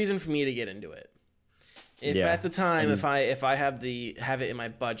be a reason for me to get into it. If at the time, if I have it in my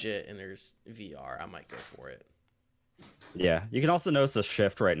budget and there's VR, I might go for it. Yeah, you can also notice a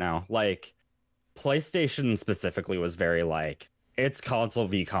shift right now. Like, PlayStation specifically was very like, it's console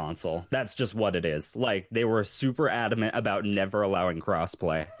v console. That's just what it is. Like, they were super adamant about never allowing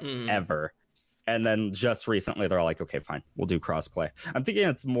crossplay, ever. And then just recently, they're like, okay, fine, we'll do crossplay. I'm thinking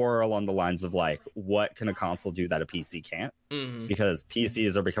it's more along the lines of like, what can a console do that a PC can't? Because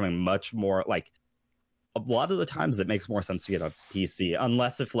PCs are becoming much more like, a lot of the times it makes more sense to get a PC,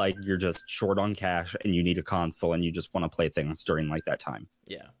 unless if like you're just short on cash and you need a console and you just want to play things during like that time.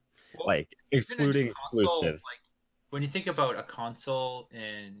 Yeah. Well, like excluding exclusives. Like, when you think about a console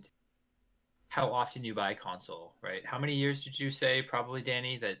and how often you buy a console, right? How many years did you say probably,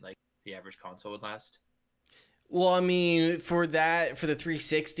 Danny, that like the average console would last? Well, I mean, for the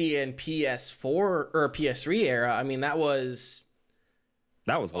 360 and PS4 or PS3 era, I mean, that was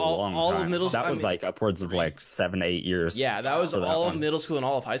a long time. Of middle school. That was like upwards of like 7-8 years. Yeah, that was all of middle school and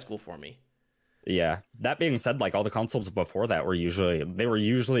all of high school for me. Yeah. That being said, like all the consoles before that were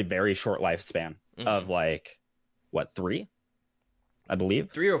usually very short lifespan of like, what, 3? I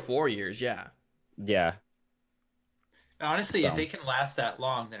believe 3 or 4 years. Yeah. Yeah. Honestly, if they can last that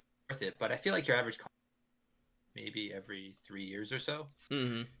long, then it's worth it. But I feel like your average console maybe every 3 years or so.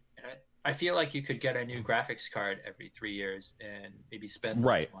 And I feel like you could get a new graphics card every 3 years and maybe spend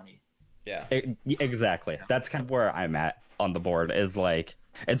less money. Yeah. Exactly. That's kind of where I'm at on the board. Is like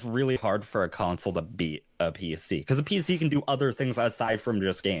it's really hard for a console to beat a PC because a PC can do other things aside from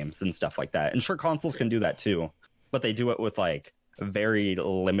just games and stuff like that. And sure, consoles can do that too, but they do it with like very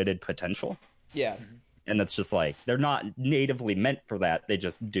limited potential. Yeah. And it's just like they're not natively meant for that. They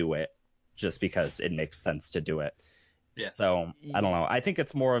just do it just because it makes sense to do it. Yeah. So I don't know. I think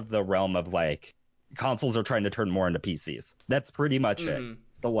it's more of the realm of like consoles are trying to turn more into PCs. That's pretty much it.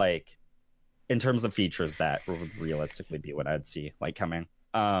 So like in terms of features, that would realistically be what I'd see like coming.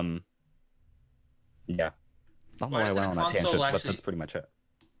 Yeah. I don't know why I went on that tangent, but that's pretty much it.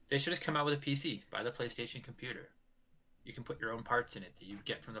 They should just come out with a PC. Buy the PlayStation computer. You can put your own parts in it that you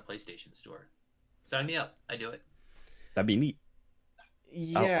get from the PlayStation Store. Sign me up. I do it. That'd be neat.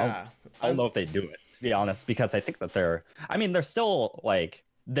 Yeah. I don't know if they do it, to be honest, because I think that they're still like,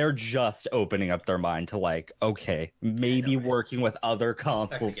 they're just opening up their mind to like, okay, maybe working with other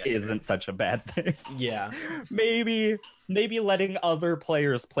consoles isn't such a bad thing. Yeah. Maybe letting other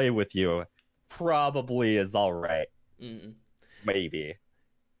players play with you probably is all right. Maybe.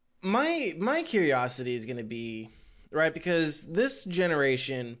 My curiosity is going to be, right, because this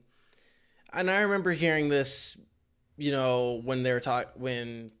generation, and I remember hearing this, you know, when they were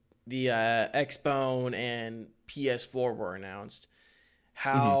when the Xbone and PS4 were announced,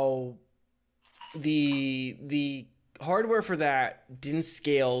 how the hardware for that didn't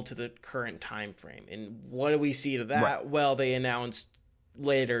scale to the current time frame. And what do we see to that? Right. Well, they announced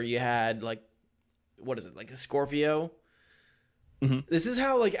later you had like, what is it, like a Scorpio? This is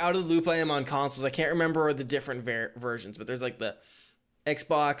how like out of the loop I am on consoles. I can't remember the different versions, but there's like the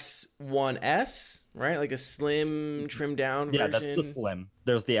Xbox One S, right? Like a slim, trimmed down version. Yeah, that's the slim.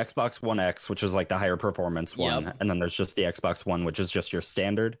 There's the Xbox One X, which is like the higher performance one, and then there's just the Xbox One, which is just your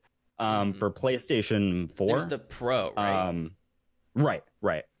standard. For PlayStation 4, there's the Pro, right?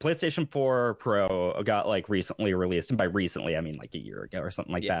 Right. PlayStation 4 Pro got like recently released, and by recently I mean like a year ago or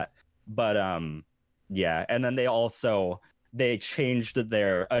something like that. But yeah, and then they changed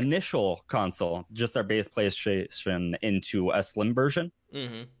their initial console, just their base PlayStation, into a slim version.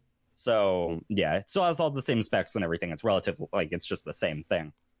 So yeah, it still has all the same specs and everything. It's relatively like it's just the same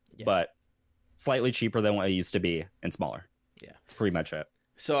thing, but slightly cheaper than what it used to be and smaller. Yeah, it's pretty much it.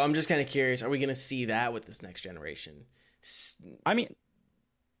 So I'm just kind of curious: are we going to see that with this next generation? I mean,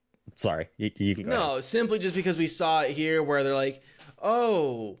 sorry, you can go ahead. Simply just because we saw it here, where they're like,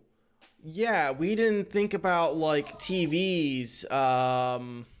 oh. Yeah, we didn't think about like TVs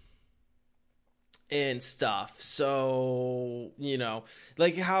and stuff. So, you know,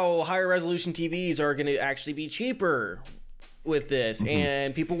 like how higher resolution TVs are going to actually be cheaper with this.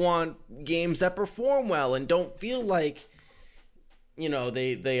 And people want games that perform well and don't feel like, you know,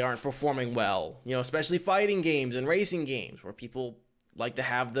 they aren't performing well. You know, especially fighting games and racing games where people like to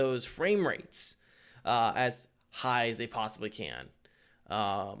have those frame rates as high as they possibly can.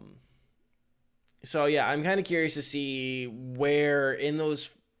 So yeah, I'm kind of curious to see where in those,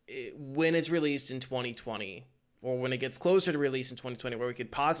 when it's released in 2020, or when it gets closer to release in 2020, where we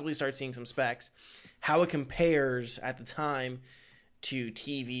could possibly start seeing some specs, how it compares at the time to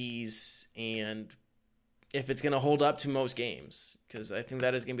TVs, and if it's going to hold up to most games. Because I think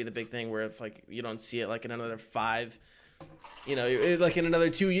that is going to be the big thing, where if like you don't see it like in another 5, you know, like in another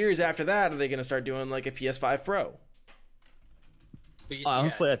 2 years after that, are they going to start doing like a PS5 Pro?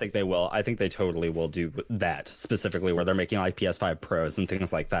 Honestly, I think they will. I think they totally will do that, specifically where they're making like PS5 Pros and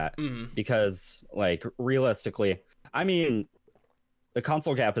things like that. Because, like, realistically, I mean, the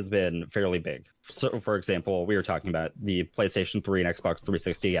console gap has been fairly big. So, for example, we were talking about the PlayStation 3 and Xbox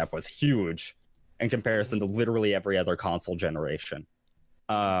 360 gap was huge in comparison to literally every other console generation.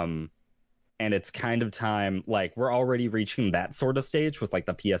 And it's kind of time, like, we're already reaching that sort of stage with, like,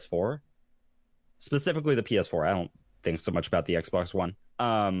 the PS4. Specifically the PS4. I don't think so much about the Xbox One.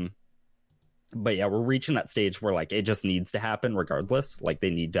 But yeah, we're reaching that stage where like it just needs to happen regardless. Like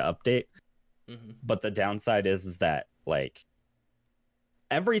they need to update. But the downside is that like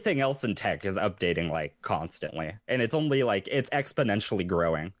everything else in tech is updating like constantly, and it's only like it's exponentially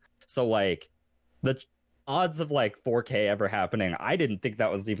growing. So like the odds of like 4K ever happening, I didn't think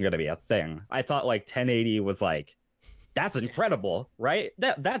that was even going to be a thing. I thought like 1080 was like, that's incredible, right?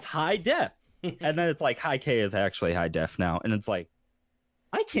 That's high def. And then it's like high K is actually high def now, and it's like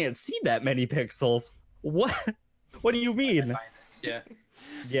I can't see that many pixels. What do you mean?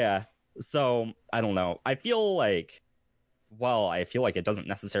 Yeah. So I don't know. I feel like it doesn't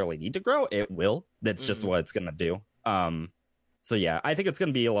necessarily need to grow, it will. That's just what it's gonna do. So yeah, I think it's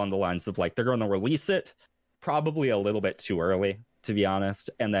gonna be along the lines of like they're gonna release it probably a little bit too early, to be honest,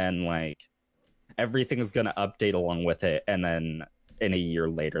 and then like everything's gonna update along with it, and then in a year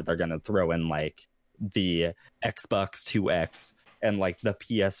later they're gonna throw in like the Xbox 2X and like the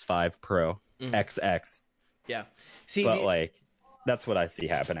PS5 Pro XX. Yeah. See, But like that's what I see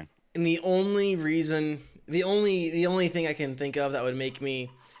happening. and the only reason, the only thing I can think of that would make me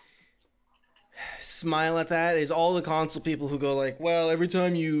smile at that is all the console people who go like, well, every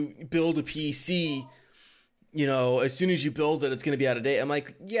time you build a PC, you know, as soon as you build it, it's going to be out of date. I'm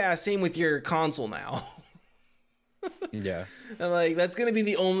like, yeah, same with your console now. Yeah. I'm like, that's going to be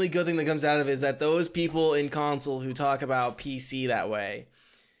the only good thing that comes out of it, is that those people in console who talk about PC that way,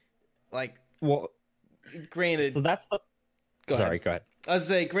 like, Well, granted, so that's the. Go Sorry, ahead. go ahead. I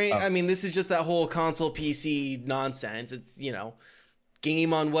was like, great. I mean, this is just that whole console PC nonsense. It's, you know,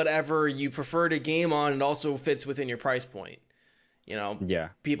 game on whatever you prefer to game on. It also fits within your price point. You know, Yeah.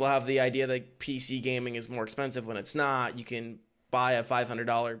 people have the idea that PC gaming is more expensive when it's not. You can buy a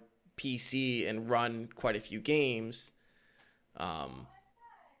 $500 PC and run quite a few games. You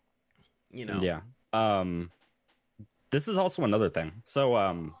know, Yeah. This is also another thing.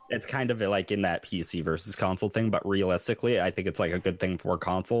 So it's kind of like in that PC versus console thing, but realistically, I think it's like a good thing for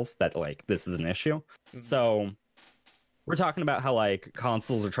consoles that like this is an issue. Mhm. So we're talking about how like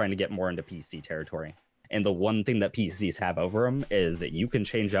consoles are trying to get more into PC territory. And the one thing that PCs have over them is that you can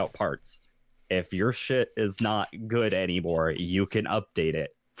change out parts. If your shit is not good anymore, you can update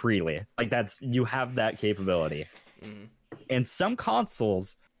it freely. Like you have that capability. Mhm. And some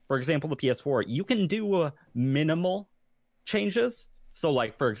consoles, for example, the PS4, you can do minimal changes. So,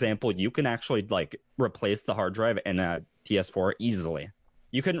 like, for example, you can actually like replace the hard drive in a PS4 easily.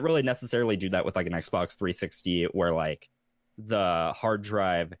 You couldn't really necessarily do that with like an Xbox 360, where like the hard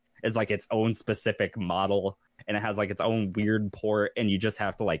drive is like its own specific model and it has like its own weird port, and you just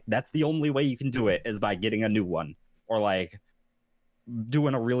have to like, that's the only way you can do it is by getting a new one, or like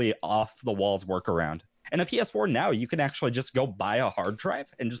doing a really off the walls workaround. And a PS4 now, you can actually just go buy a hard drive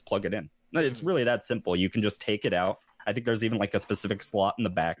and just plug it in. It's really that simple. You can just take it out. I think there's even like a specific slot in the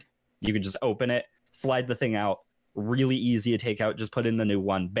back. You can just open it, slide the thing out. Really easy to take out. Just put in the new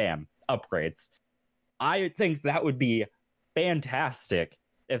one. Bam. Upgrades. I think that would be fantastic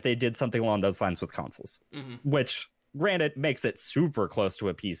if they did something along those lines with consoles. Mhm. Which, granted, makes it super close to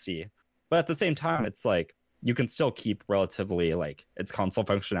a PC. But at the same time, it's like, you can still keep relatively like its console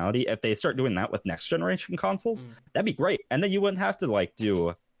functionality. If they start doing that with next generation consoles, that'd be great. And then you wouldn't have to like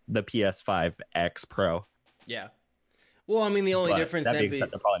do the PS5 X Pro. Yeah. Well, I mean, the only But difference that then being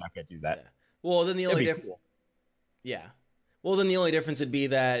said, they're probably not going to do that. Yeah. Well, then the It'd only be difference. cool. Yeah. Well, then the only difference would be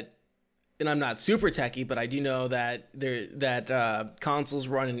that, and I'm not super techie, but I do know that consoles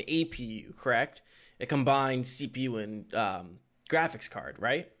run an APU, correct? It combines CPU and graphics card,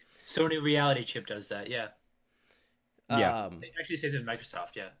 right? Sony Reality Chip does that, yeah. Yeah. It actually says in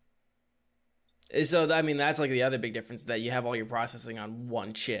Microsoft, yeah. So, I mean, that's like the other big difference, that you have all your processing on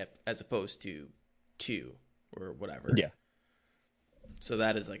one chip as opposed to two or whatever. Yeah. So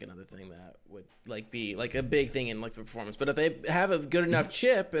that is like another thing that would like be like a big thing in like the performance. But if they have a good enough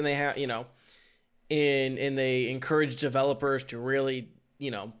chip and they have, you know, and they encourage developers to really,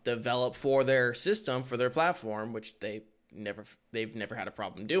 you know, develop for their system, for their platform, which they've never had a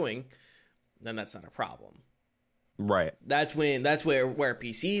problem doing, then that's not a problem. Right. That's where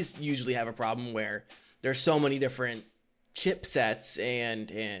PCs usually have a problem, where there's so many different chipsets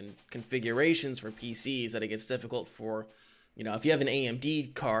and configurations for PCs that it gets difficult for, you know, if you have an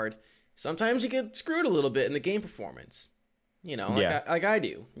AMD card, sometimes you get screwed a little bit in the game performance. You know, like I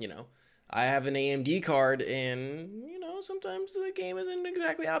do, you know. I have an AMD card, and, you know, sometimes the game isn't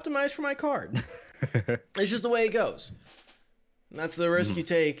exactly optimized for my card. It's just the way it goes. And that's the risk you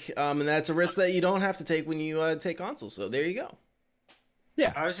take, and that's a risk that you don't have to take when you take consoles. So there you go.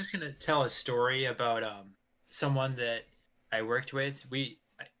 Yeah. I was just going to tell a story about someone that I worked with.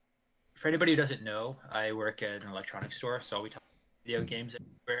 For anybody who doesn't know, I work at an electronics store, so we talk video games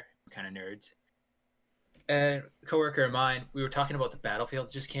everywhere. We're kind of nerds. And a coworker of mine, we were talking about the Battlefield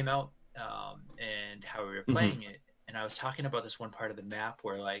that just came out, and how we were playing it. And I was talking about this one part of the map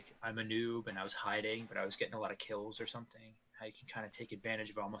where, like, I'm a noob and I was hiding, but I was getting a lot of kills or something. How you can kind of take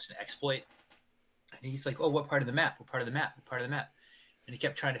advantage of almost an exploit. And he's like, "Oh, what part of the map? What part of the map? What part of the map?" And he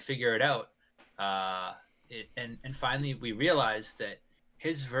kept trying to figure it out. And finally, we realized that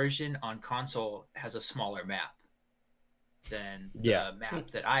his version on console has a smaller map than the map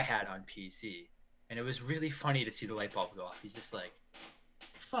that I had on PC. And it was really funny to see the light bulb go off. He's just like,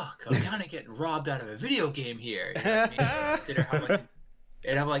 fuck, I'm kind of getting robbed out of a video game here. You know what I mean? Consider how much.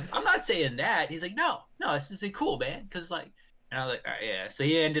 And I'm like, I'm not saying that. He's like, no, this is cool, man. Because, like, and I was like, all right, yeah. So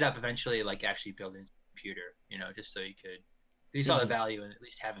he ended up eventually, like, actually building his computer, you know, just so he could. He saw the value in at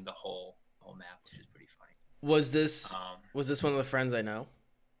least having the whole map, which is pretty funny. Was this Um, one of the friends I know?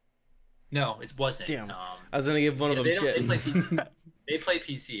 no, it wasn't. Damn. I was gonna give one of them shit. They play PC. They play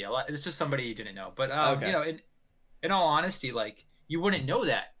PC a lot. It's just somebody you didn't know. But Okay. you know, in all honesty, like you wouldn't know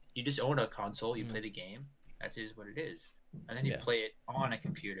that. You just own a console. You play the game. That is what it is. And then you play it on a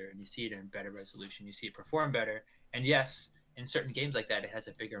computer, and you see it in better resolution. You see it perform better. And yes, in certain games like that, it has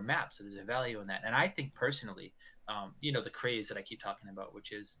a bigger map, so there's a value in that. And I think personally, you know, the craze that I keep talking about,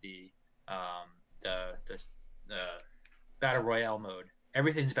 which is the battle royale mode.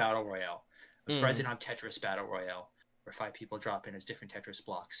 Everything's battle royale. I'm surprised they don't have Tetris battle royale, where 5 people drop in as different Tetris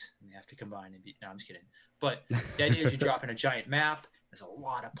blocks and they have to combine and beat. No, I'm just kidding. But the idea is you drop in a giant map. There's a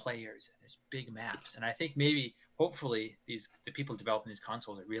lot of players and there's big maps. And I think maybe, hopefully, the people developing these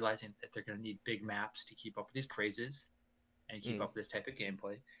consoles are realizing that they're going to need big maps to keep up with these crazes and keep up with this type of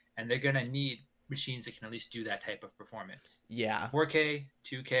gameplay. And they're going to need machines that can at least do that type of performance. Yeah. 4K,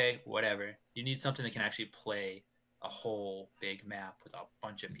 2K, whatever. You need something that can actually play a whole big map with a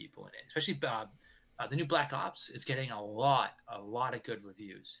bunch of people in it. Especially the new Black Ops is getting a lot of good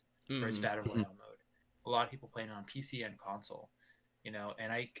reviews for its battle royale mode. A lot of people playing it on PC and console. You know,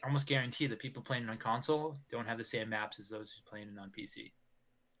 and I almost guarantee that people playing it on console don't have the same maps as those who playing it on PC.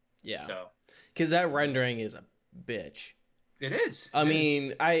 Yeah. So, because that rendering is a bitch. it is. I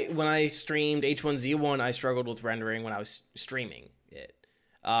mean, when I streamed H1Z1, I struggled with rendering when I was streaming it.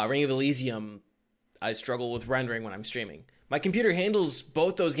 Ring of Elysium, I struggle with rendering when I'm streaming. My computer handles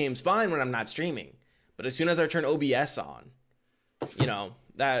both those games fine when I'm not streaming, but as soon as I turn OBS on,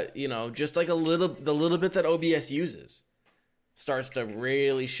 just like the little bit that OBS uses starts to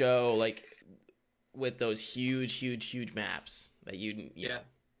really show, like with those huge maps that you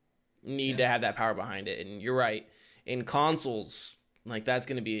need to have that power behind it. And you're right, in consoles, like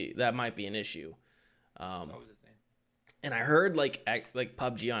that might be an issue. And I heard like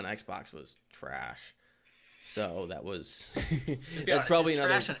PUBG on Xbox was trash, so that was that's probably another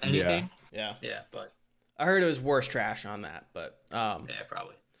trash on anything. Yeah, but I heard it was worse trash on that, but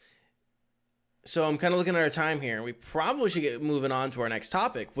probably. So I'm kind of looking at our time here, and we probably should get moving on to our next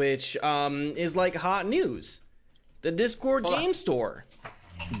topic, which is like hot news: the Discord game store.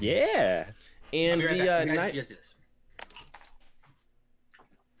 Yeah, and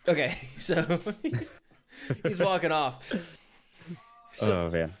Okay, so he's walking off. Oh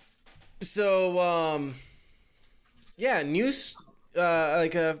man. So news,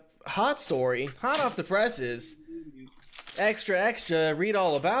 like a hot story, hot off the presses. Extra, read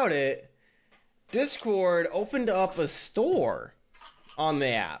all about it. Discord opened up a store on the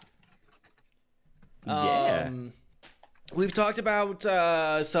app. Yeah. We've talked about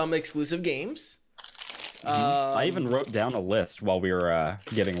some exclusive games. I even wrote down a list while we were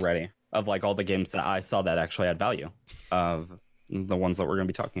getting ready of like all the games that I saw that actually had value, of the ones that we're going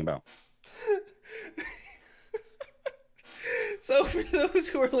to be talking about. So for those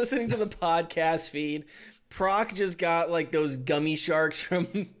who are listening to the podcast feed, Proc just got like those gummy sharks from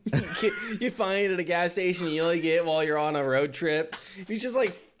you find at a gas station you only get while you're on a road trip. He's just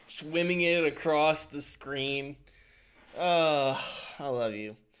like swimming it across the screen. I love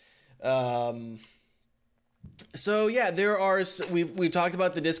you. So yeah, we've talked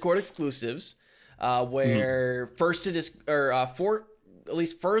about the Discord exclusives, where first on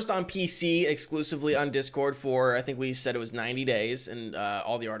PC exclusively on Discord for, I think we said it was 90 days in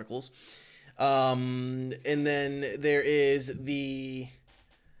all the articles. And then there is the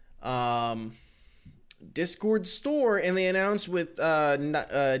Discord store, and they announced with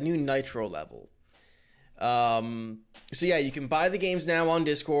a new Nitro level. So yeah, you can buy the games now on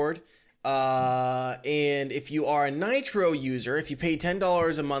Discord. And if you are a Nitro user, if you pay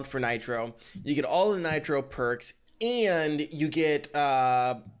 $10 a month for Nitro, you get all the Nitro perks, and you get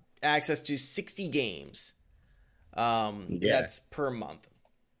access to 60 games. That's per month.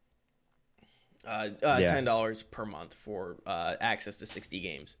 $10 per month for access to 60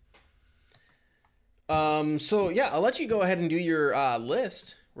 games. So yeah, I'll let you go ahead and do your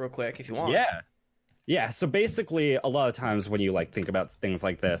list real quick if you want. Yeah. So basically, a lot of times when you like think about things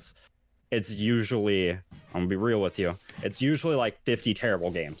like this, it's usually, I'm gonna be real with you, it's usually like 50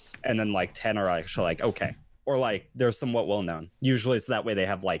 terrible games, and then like 10 are actually like okay, or like they're somewhat well known. Usually it's that way. They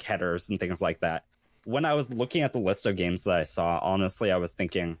have like headers and things like that. When I was looking at the list of games that I saw, honestly, I was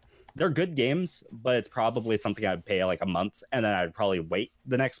thinking they're good games, but it's probably something I'd pay like a month, and then I'd probably wait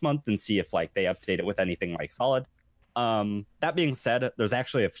the next month and see if like they update it with anything like solid. That being said, there's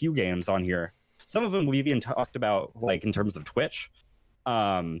actually a few games on here. Some of them we've even talked about, like in terms of Twitch.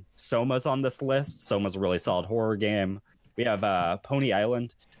 Soma's on this list. Soma's a really solid horror game. We have Pony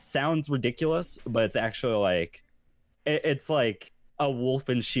Island. Sounds ridiculous, but it's actually like it's like a wolf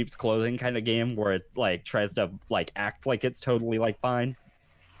in sheep's clothing kind of game where it like tries to like act like it's totally like fine,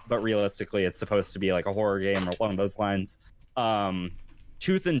 but realistically it's supposed to be like a horror game or along those lines.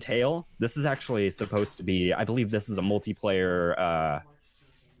 Tooth and Tail, this is actually supposed to be, I believe this is a multiplayer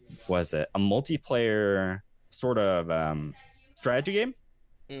was it a multiplayer sort of strategy game.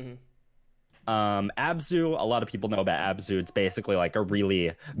 Abzu, a lot of people know about Abzu. It's basically like a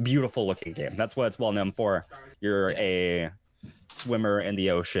really beautiful looking game. That's what it's well known for. You're a swimmer in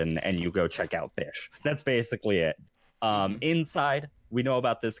the ocean and you go check out fish. That's basically it. Inside, we know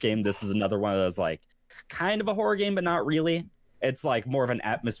about this game. This is another one of those like kind of a horror game, but not really. It's like more of an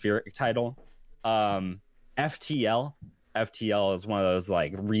atmospheric title. FTL is one of those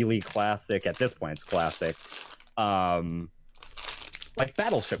like really classic, at this point it's classic, like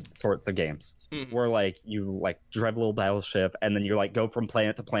battleship sorts of games where like you like drive a little battleship and then you like go from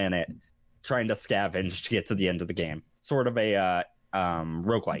planet to planet trying to scavenge to get to the end of the game. Sort of a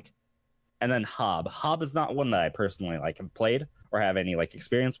roguelike. And then Hob is not one that I personally like have played or have any like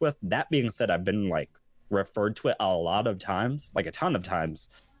experience with. That being said, I've been like referred to it a lot of times, like a ton of times.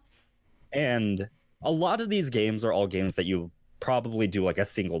 And a lot of these games are all games that you probably do like a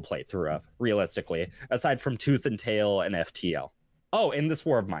single playthrough of, realistically, aside from Tooth and Tail and FTL. Oh, and This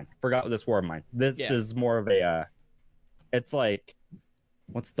War of Mine. Forgot This War of Mine. This is more of a, it's like,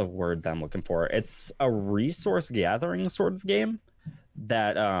 what's the word that I'm looking for? It's a resource gathering sort of game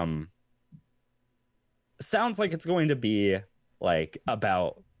that sounds like it's going to be like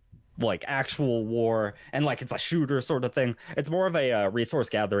about like actual war and like it's a shooter sort of thing. It's more of a resource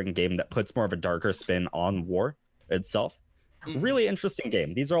gathering game that puts more of a darker spin on war itself. Really interesting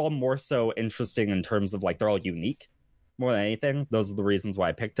game. These are all more so interesting in terms of like they're all unique more than anything. Those are the reasons why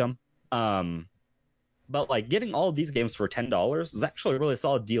I picked them. But like getting all of these games for $10 is actually a really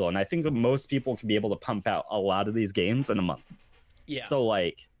solid deal, and I think that most people can be able to pump out a lot of these games in a month. Yeah. So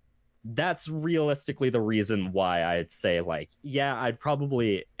like that's realistically the reason why I'd say like, yeah, I'd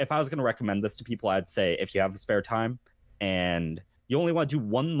probably, if I was going to recommend this to people, I'd say if you have the spare time and you only want to do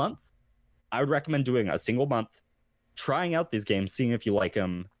 1 month, I would recommend doing a single month, trying out these games, seeing if you like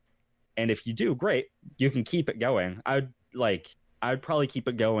them. And if you do, great, you can keep it going. I'd probably keep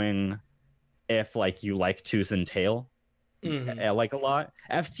it going if like you like Tooth and Tail, like a lot.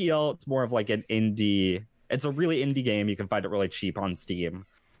 FTL, it's more of like an indie. It's a really indie game. You can find it really cheap on Steam.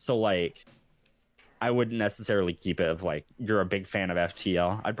 So like, I wouldn't necessarily keep it if like you're a big fan of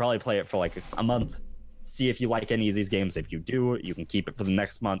FTL. I'd probably play it for like a month, see if you like any of these games. If you do, you can keep it for the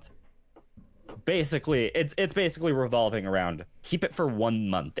next month. Basically, it's basically revolving around keep it for 1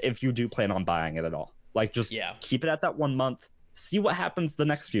 month if you do plan on buying it at all. Like just keep it at that 1 month. See what happens the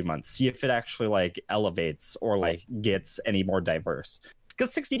next few months. See if it actually like elevates or like gets any more diverse.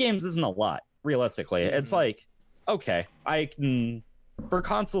 Because 60 games isn't a lot, realistically. It's like, okay, I can. For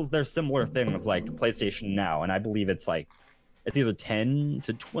consoles, there's similar things like PlayStation Now, and I believe it's like it's either $10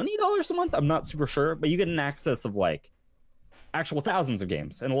 to $20 a month. I'm not super sure, but you get an access of like actual thousands of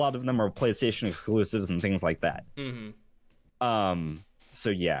games, and a lot of them are PlayStation exclusives and things like that. So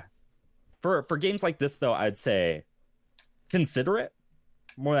yeah, for games like this though, I'd say consider it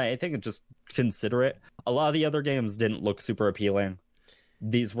more than anything. Just consider it. A lot of the other games didn't look super appealing.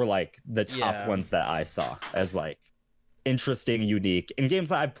 These were like the top ones that I saw as like interesting, unique, in games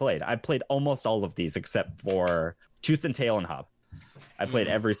that I've played. I've played almost all of these except for Tooth and Tail and Hob. I played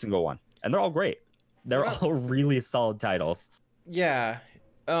every single one, and they're all great. They're all really solid titles. Yeah.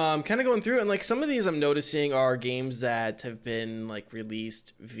 Kind of going through, and like some of these I'm noticing are games that have been like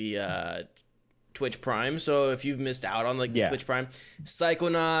released via Twitch Prime. So if you've missed out on like the Twitch Prime,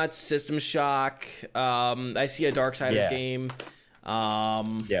 Psychonauts, System Shock, I see a Darksiders game.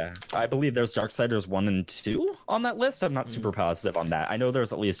 I believe there's Darksiders 1 and 2 on that list. I'm not super positive on that. I know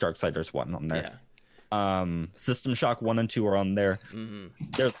there's at least Darksiders 1 on there. System Shock 1 and 2 are on there.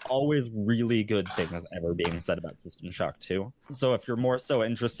 There's always really good things ever being said about System Shock 2. So if you're more so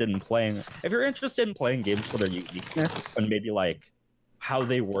interested in playing, games for their uniqueness and maybe like how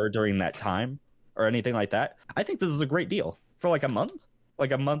they were during that time or anything like that, I think this is a great deal for like a month of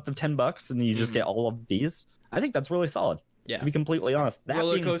 $10, and you just get all of these. I think that's really solid. Yeah, to be completely honest. That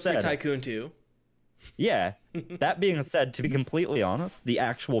Roller being Coaster said, Tycoon 2. Yeah, that being said, to be completely honest, the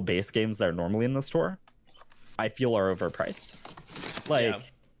actual base games that are normally in the store, I feel are overpriced. Like,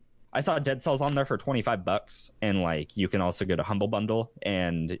 I saw Dead Cells on there for $25, and like you can also get a Humble Bundle,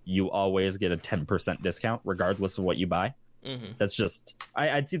 and you always get a 10% discount regardless of what you buy. That's just,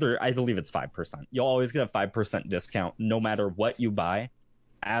 I believe it's 5%. You'll always get a 5% discount no matter what you buy,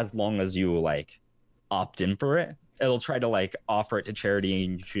 as long as you like opt in for it. It'll try to like offer it to charity,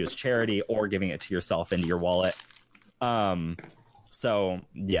 and you choose charity or giving it to yourself into your wallet. So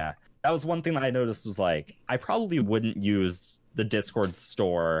yeah, that was one thing that I noticed was like I probably wouldn't use the Discord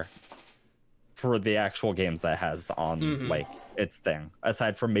store for the actual games that it has on like its thing,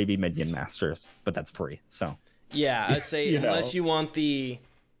 aside from maybe Minion Masters, but that's free. So Yeah, I'd say You unless know. you want the.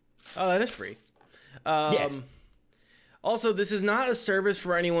 Oh, that is free. Also, this is not a service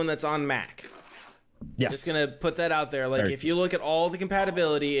for anyone that's on Mac. yes, Just gonna put that out there. Like, Very if you look at all the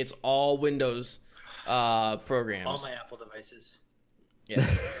compatibility, it's all Windows programs. All my Apple devices. Yeah.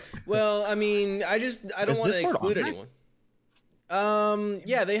 Well, I mean, I don't Is want to Discord exclude on Mac? anyone.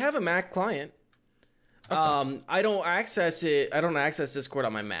 Yeah, they have a Mac client. I don't access it. I don't access Discord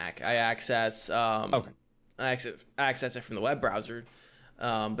on my Mac. I access I access it from the web browser.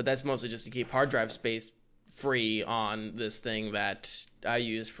 But that's mostly just to keep hard drive space free on this thing that I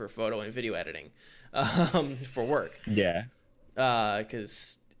use for photo and video editing for work. yeah,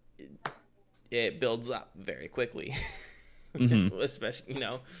 Because it builds up very quickly. Especially,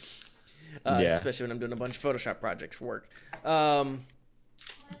 especially when I'm doing a bunch of Photoshop projects for work.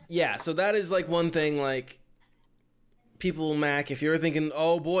 Yeah, so that is like one thing. Like, people Mac, if you're thinking,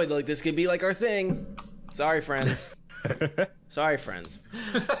 oh boy, like this could be like our thing. Sorry, friends. Sorry, friends.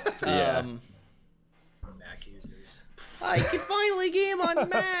 Yeah. Mac users. I can finally game on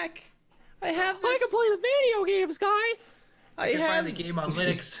Mac. I have this. play the video games, guys. I You can have. find the game on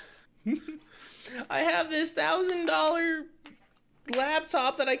Linux. I have this $1,000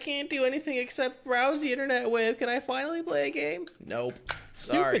 laptop that I can't do anything except browse the internet with. Can I finally play a game? Nope.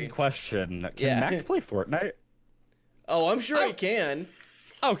 Sorry. Stupid question. Can Yeah. Mac play Fortnite? Oh, I'm sure I can.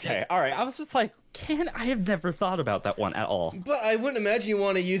 Okay, all right. I was just like, I have never thought about that one at all. But I wouldn't imagine you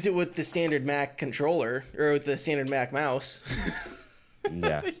want to use it with the standard Mac controller or with the standard Mac mouse.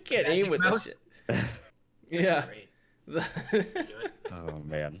 Yeah. You can't Magic aim with mouse? this shit. Yeah. Great. that Do it. Oh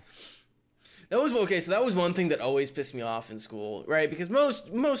man. was okay. So that was one thing that always pissed me off in school, right? Because most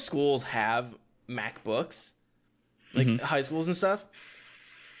schools have MacBooks, like high schools and stuff.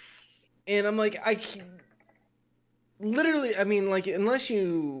 And I'm like, I can't. Literally, I mean, like, unless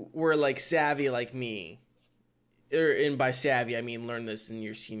you were like savvy like me, and by savvy I mean learn this in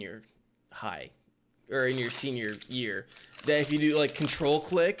your senior high or in your senior year, that if you do like control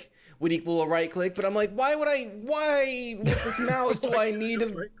click would equal a right click. But I'm like, why with this mouse do I need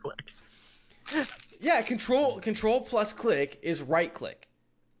to? Right click. Yeah, control plus click is right click.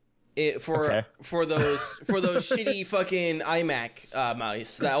 For those shitty fucking iMac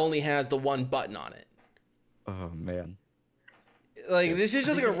mouse that only has the one button on it. Oh man. Like, this is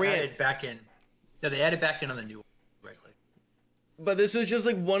just like a rant. Added back in. No, they added back in on the new right click. But this was just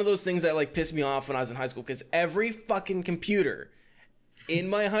like one of those things that like pissed me off when I was in high school, because every fucking computer in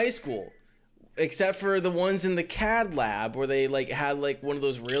my high school, except for the ones in the CAD lab where they like had like one of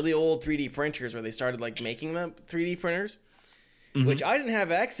those really old 3D printers where they started like making them 3D printers, which I didn't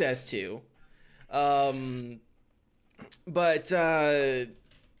have access to. But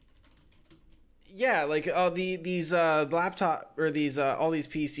yeah, like these laptop or these all these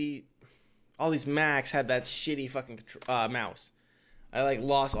PC, all these Macs had that shitty fucking mouse. I like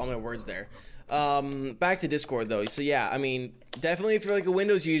lost all my words there. Back to Discord though. So yeah, I mean, definitely if you're like a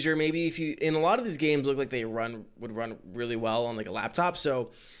Windows user, maybe if you, in a lot of these games look like they would run really well on like a laptop.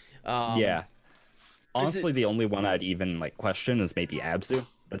 So Yeah. Honestly, the only one I'd even like question is maybe Abzu.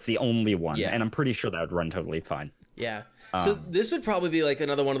 That's the only one, Yeah. and I'm pretty sure that would run totally fine. yeah. So this would probably be like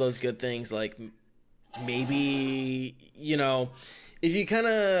another one of those good things. Like maybe, you know, if you kind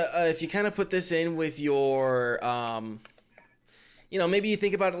of put this in with your you know, maybe you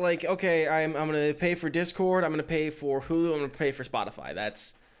think about it like, okay, I'm going to pay for Discord, I'm going to pay for Hulu, I'm going to pay for Spotify.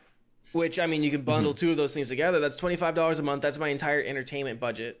 That's, which, I mean, you can bundle two of those things together. That's $25 a month. That's my entire entertainment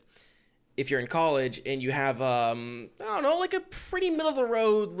budget. If you're in college and you have, I don't know, like a pretty middle of the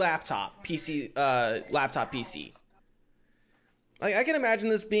road laptop PC. Like, I can imagine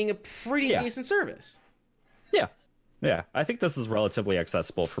this being a pretty decent service. Yeah. I think this is relatively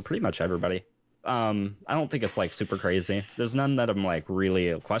accessible for pretty much everybody. I don't think it's like super crazy. There's none that I'm like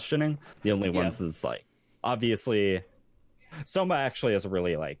really questioning. The only ones is like, obviously, Soma actually is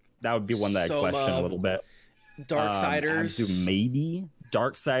really like, that would be one that I question a little bit. Darksiders. Abzu, maybe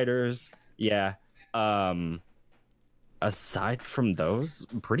Darksiders. Yeah. Aside from those,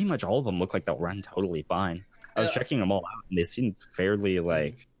 pretty much all of them look like they'll run totally fine. I was checking them all out, and they seem fairly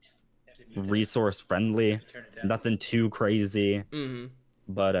like resource friendly. Turn it down. Nothing too crazy. Mm-hmm.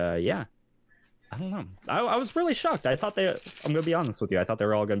 But yeah, I don't know. I was really shocked. I'm gonna be honest with you. I thought they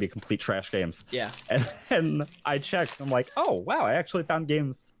were all gonna be complete trash games. Yeah. And then I checked. I'm like, oh wow, I actually found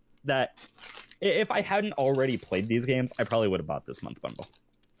games that if I hadn't already played these games, I probably would have bought this month bundle.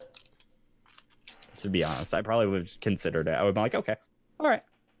 to be honest. I probably would have considered it. I would have been like, okay, all right,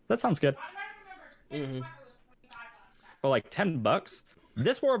 that sounds good. Mm-hmm. For like $10,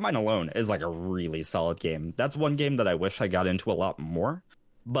 This War of Mine alone is like a really solid game. That's one game that I wish I got into a lot more,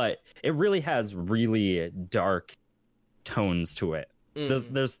 but it really has really dark tones to it.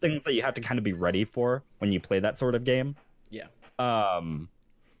 There's things that you have to kind of be ready for when you play that sort of game. Yeah.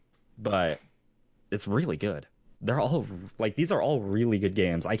 But it's really good. They're all like, these are all really good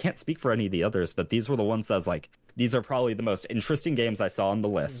games. I can't speak for any of the others, but these were the ones that I was like, these are probably the most interesting games I saw on the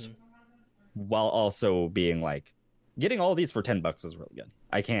list, while also being like, getting all these for $10 is really good.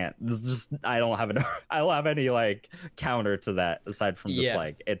 I can't. I don't have any like counter to that aside from just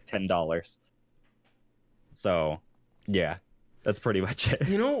like it's $10. So, yeah, that's pretty much it.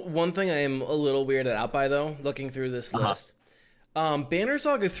 You know, one thing I am a little weirded out by though, looking through this list, Banner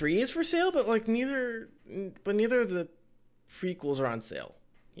Saga 3 is for sale, but like neither of the prequels are on sale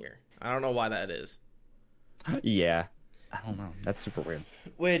here. I don't know why that is. Yeah. I don't know. That's super weird.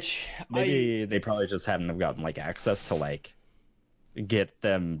 Which maybe they probably just hadn't have gotten like access to like get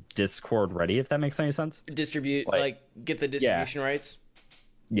them Discord ready, if that makes any sense. Get the distribution rights.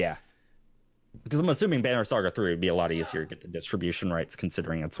 Yeah. Because I'm assuming Banner Saga 3 would be a lot easier to get the distribution rights,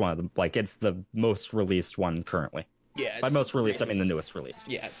 considering it's one of the it's the most released one currently. Yeah. By most released, I mean the newest released.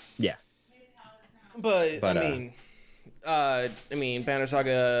 Yeah. Yeah. But I mean, Banner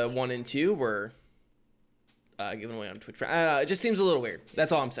Saga 1 and 2 were given away on Twitch. It just seems a little weird.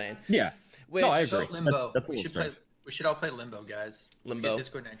 That's all I'm saying. Yeah. Which, no, I agree. Limbo. That's we should all play Limbo, guys. Limbo. Let's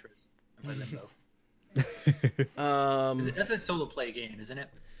get Discord Nitro and play Limbo. That's a solo play game, isn't it?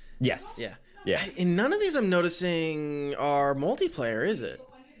 Yes. Yeah. Yeah. And none of these I'm noticing are multiplayer, is it?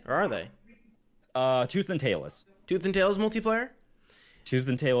 Or are they? Tooth and Tail is. Tooth and Tail is multiplayer? Tooth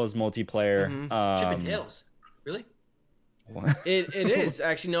and Tail is multiplayer. Chip and Tails. Really? It is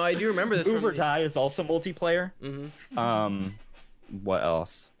actually. No, I do remember this. Uber Die is also multiplayer. What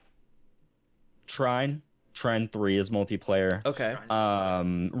else? Trine 3 is multiplayer. Okay.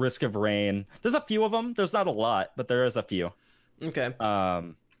 Risk of Rain. There's a few of them. There's not a lot, but there is a few. Okay.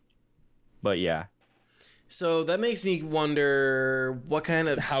 But yeah. So that makes me wonder what kind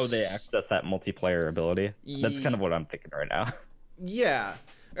of how they access that multiplayer ability. That's kind of what I'm thinking right now. Yeah.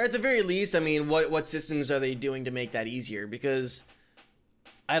 Or at the very least, I mean, what systems are they doing to make that easier? Because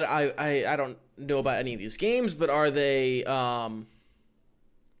I don't know about any of these games, but are they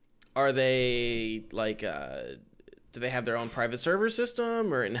like do they have their own private server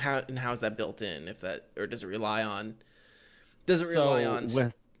system, or how is that built in? If that, or does it rely on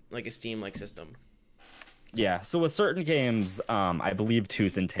like a Steam like system? Yeah, so with certain games, I believe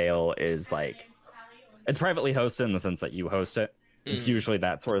Tooth and Tail is like, it's privately hosted in the sense that you host it. It's usually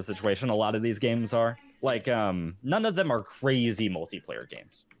that sort of situation. A lot of these games are like, none of them are crazy multiplayer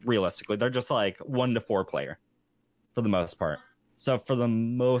games. Realistically, they're just like 1 to 4 player for the most part. So for the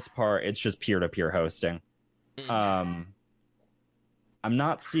most part, it's just peer-to-peer hosting. I'm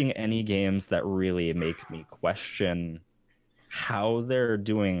not seeing any games that really make me question how they're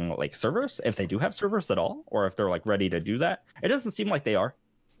doing like servers, if they do have servers at all, or if they're like ready to do that. It doesn't seem like they are.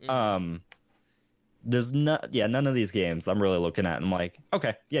 There's none of these games I'm really looking at and I'm like,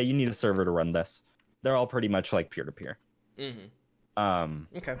 okay, yeah, you need a server to run this. They're all pretty much like peer-to-peer.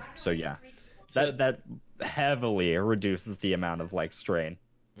 Okay. So yeah, that heavily reduces the amount of like strain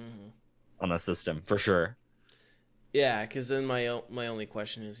on the system for sure. Yeah, because then my only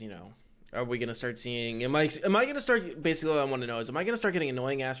question is, are we gonna start seeing? Am I gonna start? Basically, what I want to know is, am I gonna start getting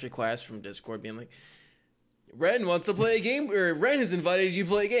annoying ass requests from Discord being like, Ren wants to play a game, or Ren has invited you to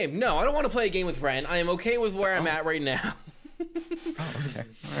play a game? No, I don't want to play a game with Ren. I am okay with where I'm at right now. Okay.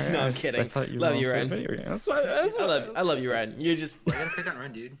 No, I'm kidding. Love you, Ren. I love you, Ren. You're just. I gotta pick on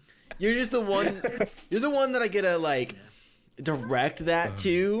Ren, dude. You're just the one. You're the one that I get to like direct that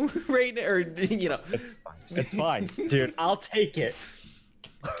to right now, or It's fine, dude. I'll take it.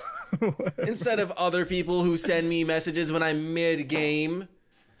 Instead of other people who send me messages when I'm mid game.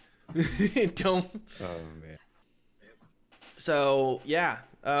 Don't. Oh man. So yeah,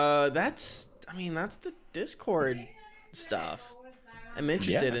 that's the Discord stuff. I'm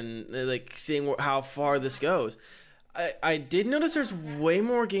interested in like seeing how far this goes. I did notice there's way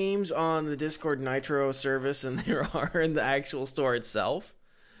more games on the Discord Nitro service than there are in the actual store itself.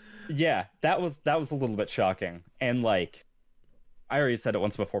 Yeah, that was a little bit shocking. And like, I already said it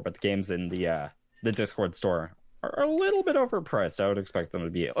once before, but the games in the Discord store are a little bit overpriced. I would expect them to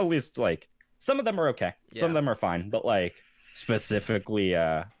be at least like, some of them are okay, some of them are fine, but like specifically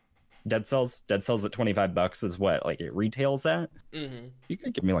Dead Cells at $25 is what like it retails at. You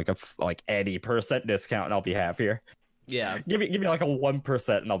could give me like a 80% discount and I'll be happier. Yeah, give me like a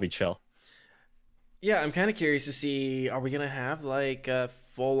 1% and I'll be chill. Yeah, I'm kind of curious to see, are we gonna have like a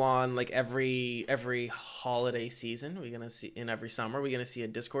full on like every holiday season? Are we gonna see in every summer? Are we gonna see a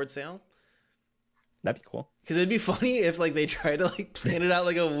Discord sale? That'd be cool. Because it'd be funny if like they tried to like plan it out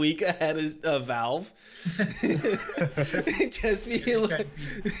like a week ahead of Valve. Just be like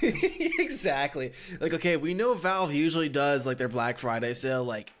exactly like, okay, we know Valve usually does like their Black Friday sale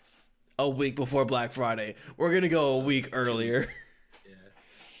like a week before Black Friday. We're gonna go a week earlier. Yeah,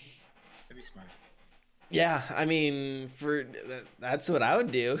 that'd be smart. Yeah, I mean, that's what I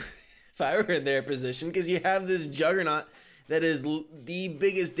would do if I were in their position, because you have this juggernaut that is the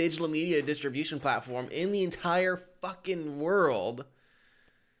biggest digital media distribution platform in the entire fucking world.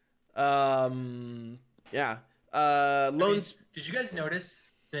 Yeah. Loans. Did you guys notice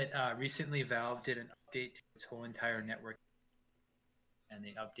that recently Valve did an update to its whole entire network, and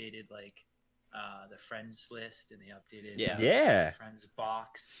they updated like the friends list, and they updated Yeah. friends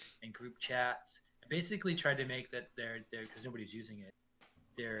box and group chats. Basically tried to make that their because nobody's using it,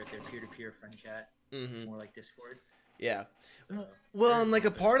 their peer-to-peer friend chat more like Discord. Yeah. So, Well, and like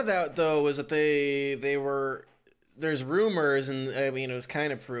a part of that though was that they were, there's rumors, and I mean it was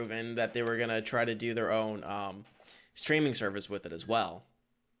kind of proven that they were gonna try to do their own streaming service with it as well.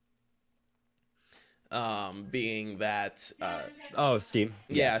 Being that Oh, Steam.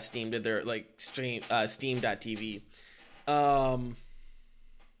 yeah, Steam did their like Steam.tv.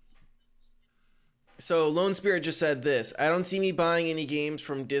 So Lone Spirit just said this: I don't see me buying any games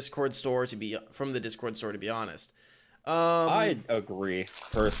from the Discord store to be honest. I agree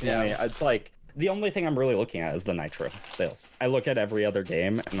personally. Yeah. It's like the only thing I'm really looking at is the Nitro sales. I look at every other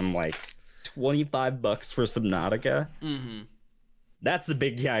game and I'm like, $25 for Subnautica. That's a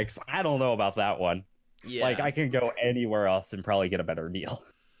big yikes. I don't know about that one. Yeah. Like I can go anywhere else and probably get a better deal.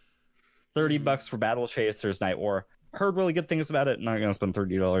 $30 for Battle Chasers Night War. Heard really good things about it. Not gonna spend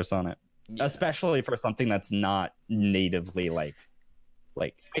 $30 on it. Yeah. Especially for something that's not natively like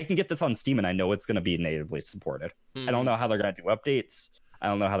I can get this on Steam and I know it's going to be natively supported. I don't know how they're going to do updates. I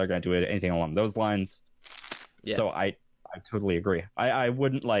don't know how they're going to do anything along those lines. Yeah. So I totally agree. I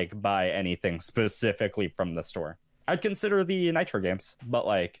wouldn't like buy anything specifically from the store. I'd consider the Nitro games, but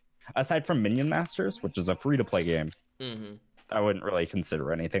like aside from Minion Masters, which is a free to play game, I wouldn't really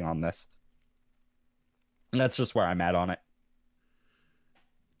consider anything on this. And that's just where I'm at on it.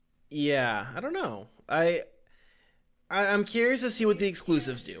 Yeah, I don't know. I'm curious to see what the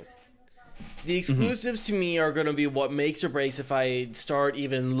exclusives do. The exclusives to me are going to be what makes or breaks if I start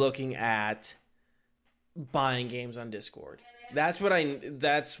even looking at buying games on Discord. That's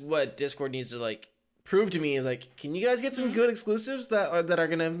what Discord needs to like prove to me, is like, can you guys get some good exclusives that are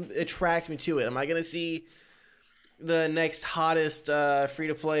going to attract me to it? Am I going to see the next hottest free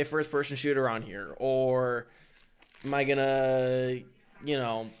to play first person shooter on here, or am I going to,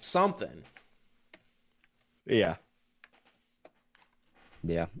 something? Yeah.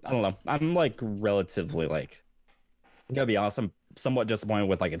 I don't know. I'm like relatively like, I'm gonna be honest, I'm somewhat disappointed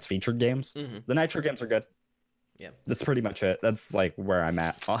with like its featured games. The Nitro games are good. Yeah. That's pretty much it. That's like where I'm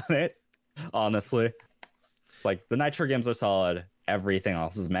at on it. Honestly. It's like the Nitro games are solid. Everything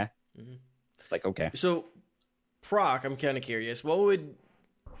else is meh. It's like, okay. So, Proc, I'm kind of curious. What would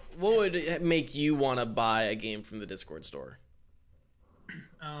make you want to buy a game from the Discord store?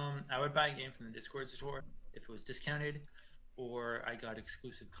 I would buy a game from the Discord store if it was discounted, or I got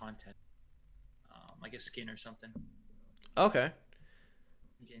exclusive content, like a skin or something. Okay.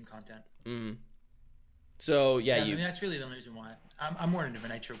 Game content. So yeah, I mean, that's really the only reason why. I'm more into a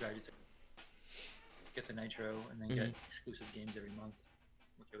Nitro guy. Just get the Nitro and then get exclusive games every month.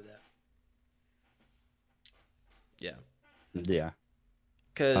 I'm okay with that. Yeah.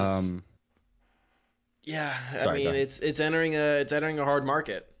 Because yeah, I mean it's entering a hard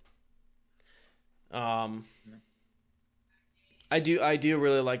market. I do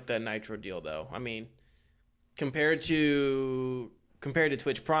really like that Nitro deal though. I mean, compared to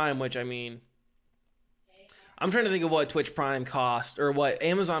Twitch Prime, which I mean, I'm trying to think of what Twitch Prime cost, or what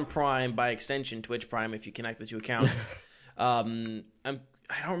Amazon Prime, by extension Twitch Prime, if you connect the two accounts. I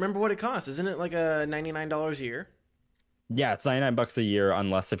don't remember what it costs. Isn't it like a $99 a year? Yeah, it's $99 a year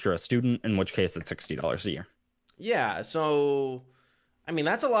unless if you're a student, in which case it's $60 a year. Yeah, so I mean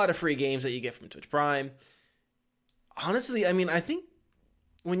that's a lot of free games that you get from Twitch Prime. Honestly, I mean, I think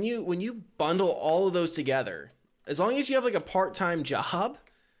when you bundle all of those together, as long as you have like a part-time job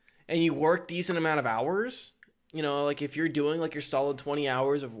and you work decent amount of hours, like if you're doing like your solid 20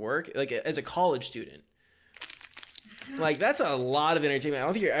 hours of work, like as a college student, like that's a lot of entertainment. I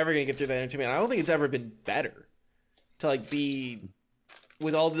don't think you're ever gonna get through that entertainment. I don't think it's ever been better to like be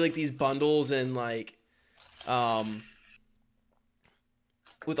with all the, like these bundles and like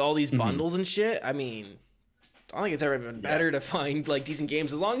with all these Mhm. bundles and shit, I mean, I don't think it's ever been better to find like decent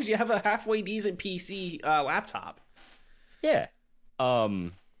games as long as you have a halfway decent PC laptop. Yeah.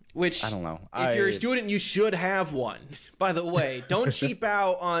 Which I don't know. If you're a student, you should have one. By the way, don't cheap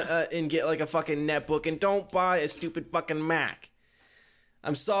out on and get like a fucking netbook, and don't buy a stupid fucking Mac.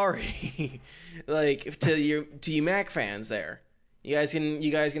 I'm sorry, like to you Mac fans there. You guys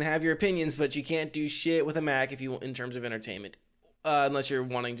can have your opinions, but you can't do shit with a Mac if you in terms of entertainment, unless you're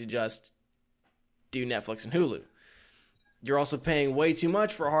wanting to just do Netflix and Hulu. You're also paying way too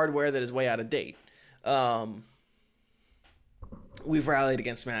much for hardware that is way out of date. We've rallied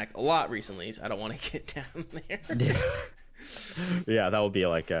against Mac a lot recently, so I don't want to get down there. Yeah, that will be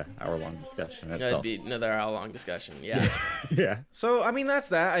like a hour-long discussion. That'd be another hour-long discussion, yeah. Yeah. So, I mean, that's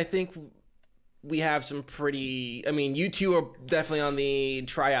that. I think we have some pretty... I mean, you two are definitely on the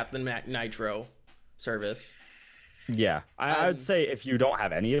try out the Mac Nitro service. Yeah. I would say if you don't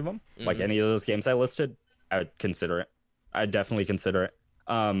have any of them, like any of those games I listed, I would consider it. I'd definitely consider it.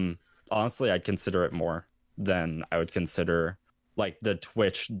 Honestly, I'd consider it more than I would consider like the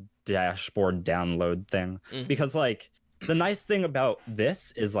Twitch dashboard download thing. Because like the nice thing about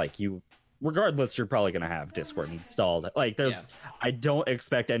this is like regardless, you're probably going to have Discord installed. Like I don't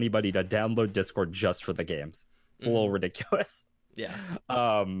expect anybody to download Discord just for the games. It's a little ridiculous. Yeah.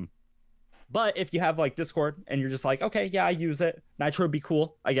 But if you have like Discord and you're just like, okay, yeah, I use it. Nitro would be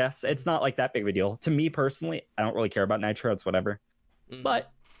cool, I guess. It's not like that big of a deal. To me personally, I don't really care about Nitro. It's whatever.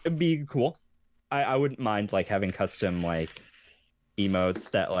 But it'd be cool. I wouldn't mind like having custom like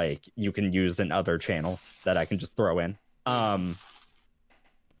emotes that like you can use in other channels that I can just throw in.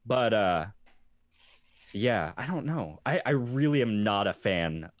 But yeah, I don't know. I really am not a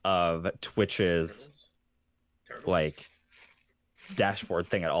fan of Twitch's like dashboard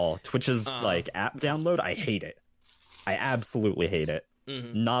thing at all. Twitch's like app download, I hate it. I absolutely hate it.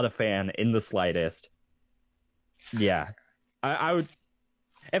 Not a fan in the slightest. Yeah. I would,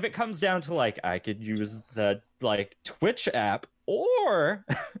 if it comes down to like I could use the like Twitch app or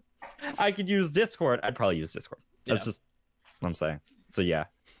I could use Discord, I'd probably use Discord. That's just what I'm saying. So yeah.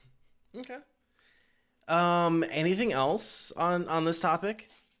 Okay. Anything else on this topic?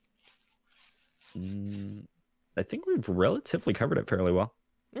 I think we've relatively covered it fairly well.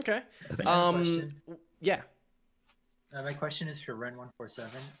 Okay. Yeah. My question is for Ren147.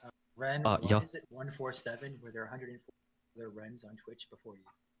 Ren, yeah. why is it 147 where there are 104 other Rens on Twitch before you?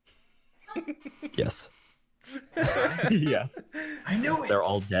 Yes. Yes. I knew it! They're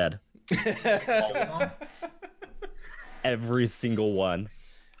all dead. All of them? Every single one.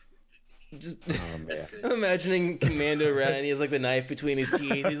 Just Man. imagining Commando Ren. He has like the knife between his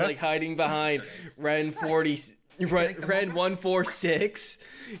teeth. He's like hiding behind Ren 146.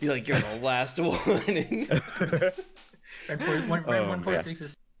 He's like, you're the last one. Ren 146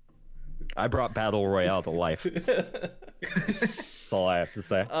 is... I brought Battle Royale to life. That's all I have to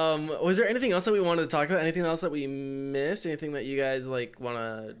say. Was there anything else that we wanted to talk about? Anything else that we missed? Anything that you guys like want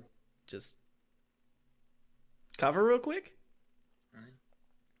to just cover real quick?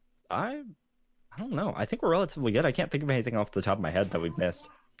 I don't know. I think we're relatively good. I can't think of anything off the top of my head that we've missed.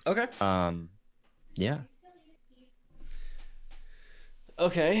 Okay. Yeah.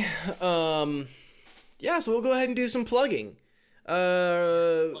 Okay. Yeah, so we'll go ahead and do some plugging.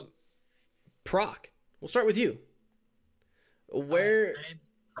 Proc. We'll start with you. Where... I'm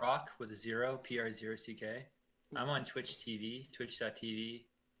Proc with a 0, PR0CK. I'm on Twitch TV,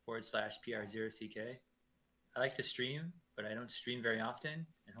 twitch.tv/PR0CK. I like to stream, but I don't stream very often,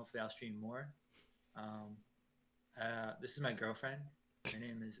 and hopefully I'll stream more. This is my girlfriend. Her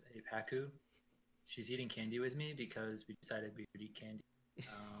name is Apaku. She's eating candy with me because we decided we would eat candy.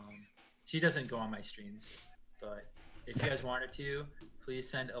 She doesn't go on my streams, but if you guys wanted to, please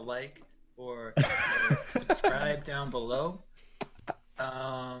send a like or subscribe down below.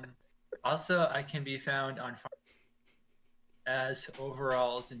 Also, I can be found on as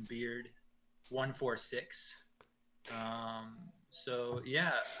Overalls and Beard 146. So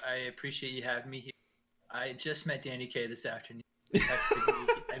yeah, I appreciate you having me here. I just met Danny K this afternoon.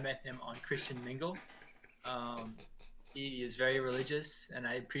 I met him on Christian Mingle. He is very religious, and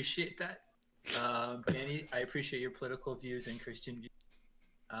I appreciate that. Danny, I appreciate your political views and Christian views.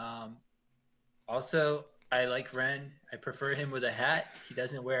 Also, I like Ren. I prefer him with a hat. He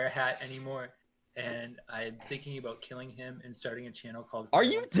doesn't wear a hat anymore, and I'm thinking about killing him and starting a channel called... Are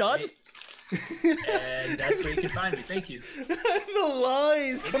you done? And that's where you can find me. Thank you. The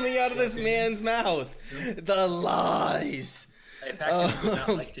lies coming out of this man's mouth. The lies. I would not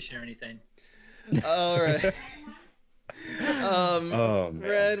like to share anything. All right. Oh, man.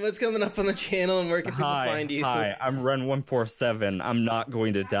 Ren, what's coming up on the channel and where can people find you? Hi, I'm Ren147. I'm not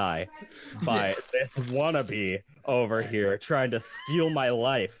going to die by this wannabe over here trying to steal my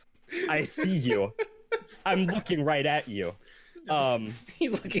life. I see you. I'm looking right at you.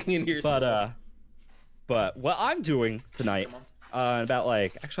 He's looking into your soul. But what I'm doing tonight, about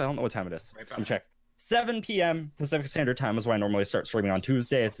actually I don't know what time it is. Let me check. 7 p.m. Pacific Standard Time is when I normally start streaming on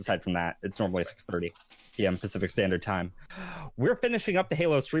Tuesdays. Aside from that, it's normally 6:30 p.m. Pacific Standard Time. We're finishing up the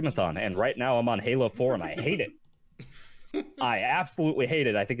Halo Streamathon, and right now I'm on Halo 4, and I hate it. I absolutely hate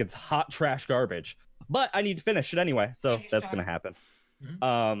it. I think it's hot trash garbage. But I need to finish it anyway, so that's going to happen.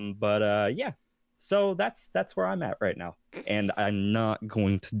 Yeah. So that's where I'm at right now. And I'm not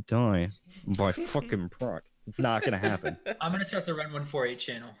going to die by fucking Proc. It's not going to happen. I'm gonna start the Ren 148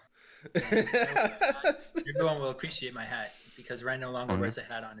 channel. Everyone will appreciate my hat because Ren no longer wears a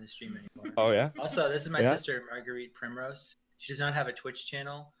hat on his stream anymore. Oh, yeah? Also, this is my sister, Marguerite Primrose. She does not have a Twitch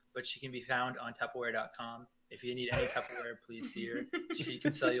channel, but she can be found on Tupperware.com. If you need any Tupperware, please see her. She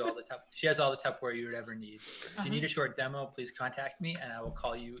can sell you all the She has all the Tupperware you would ever need. If you need a short demo, please contact me, and I will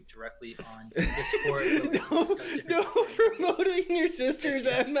call you directly on Discord. No promoting your sister's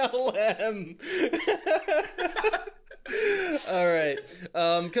MLM. All right.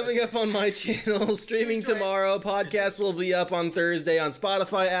 Coming up on my channel, streaming tomorrow. Podcasts will be up on Thursday on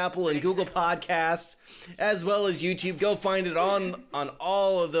Spotify, Apple, and Google Podcasts, as well as YouTube. Go find it on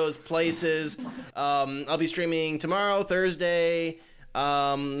all of those places. I'll be streaming tomorrow, Thursday,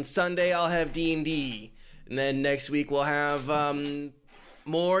 Sunday. I'll have D&D, and then next week we'll have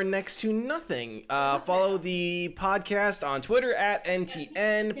more next to nothing. Follow the podcast on Twitter at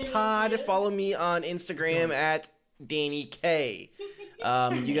NTNPod. Follow me on Instagram at Danny K.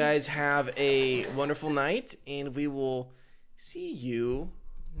 You guys have a wonderful night, and we will see you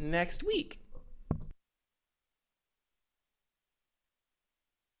next week.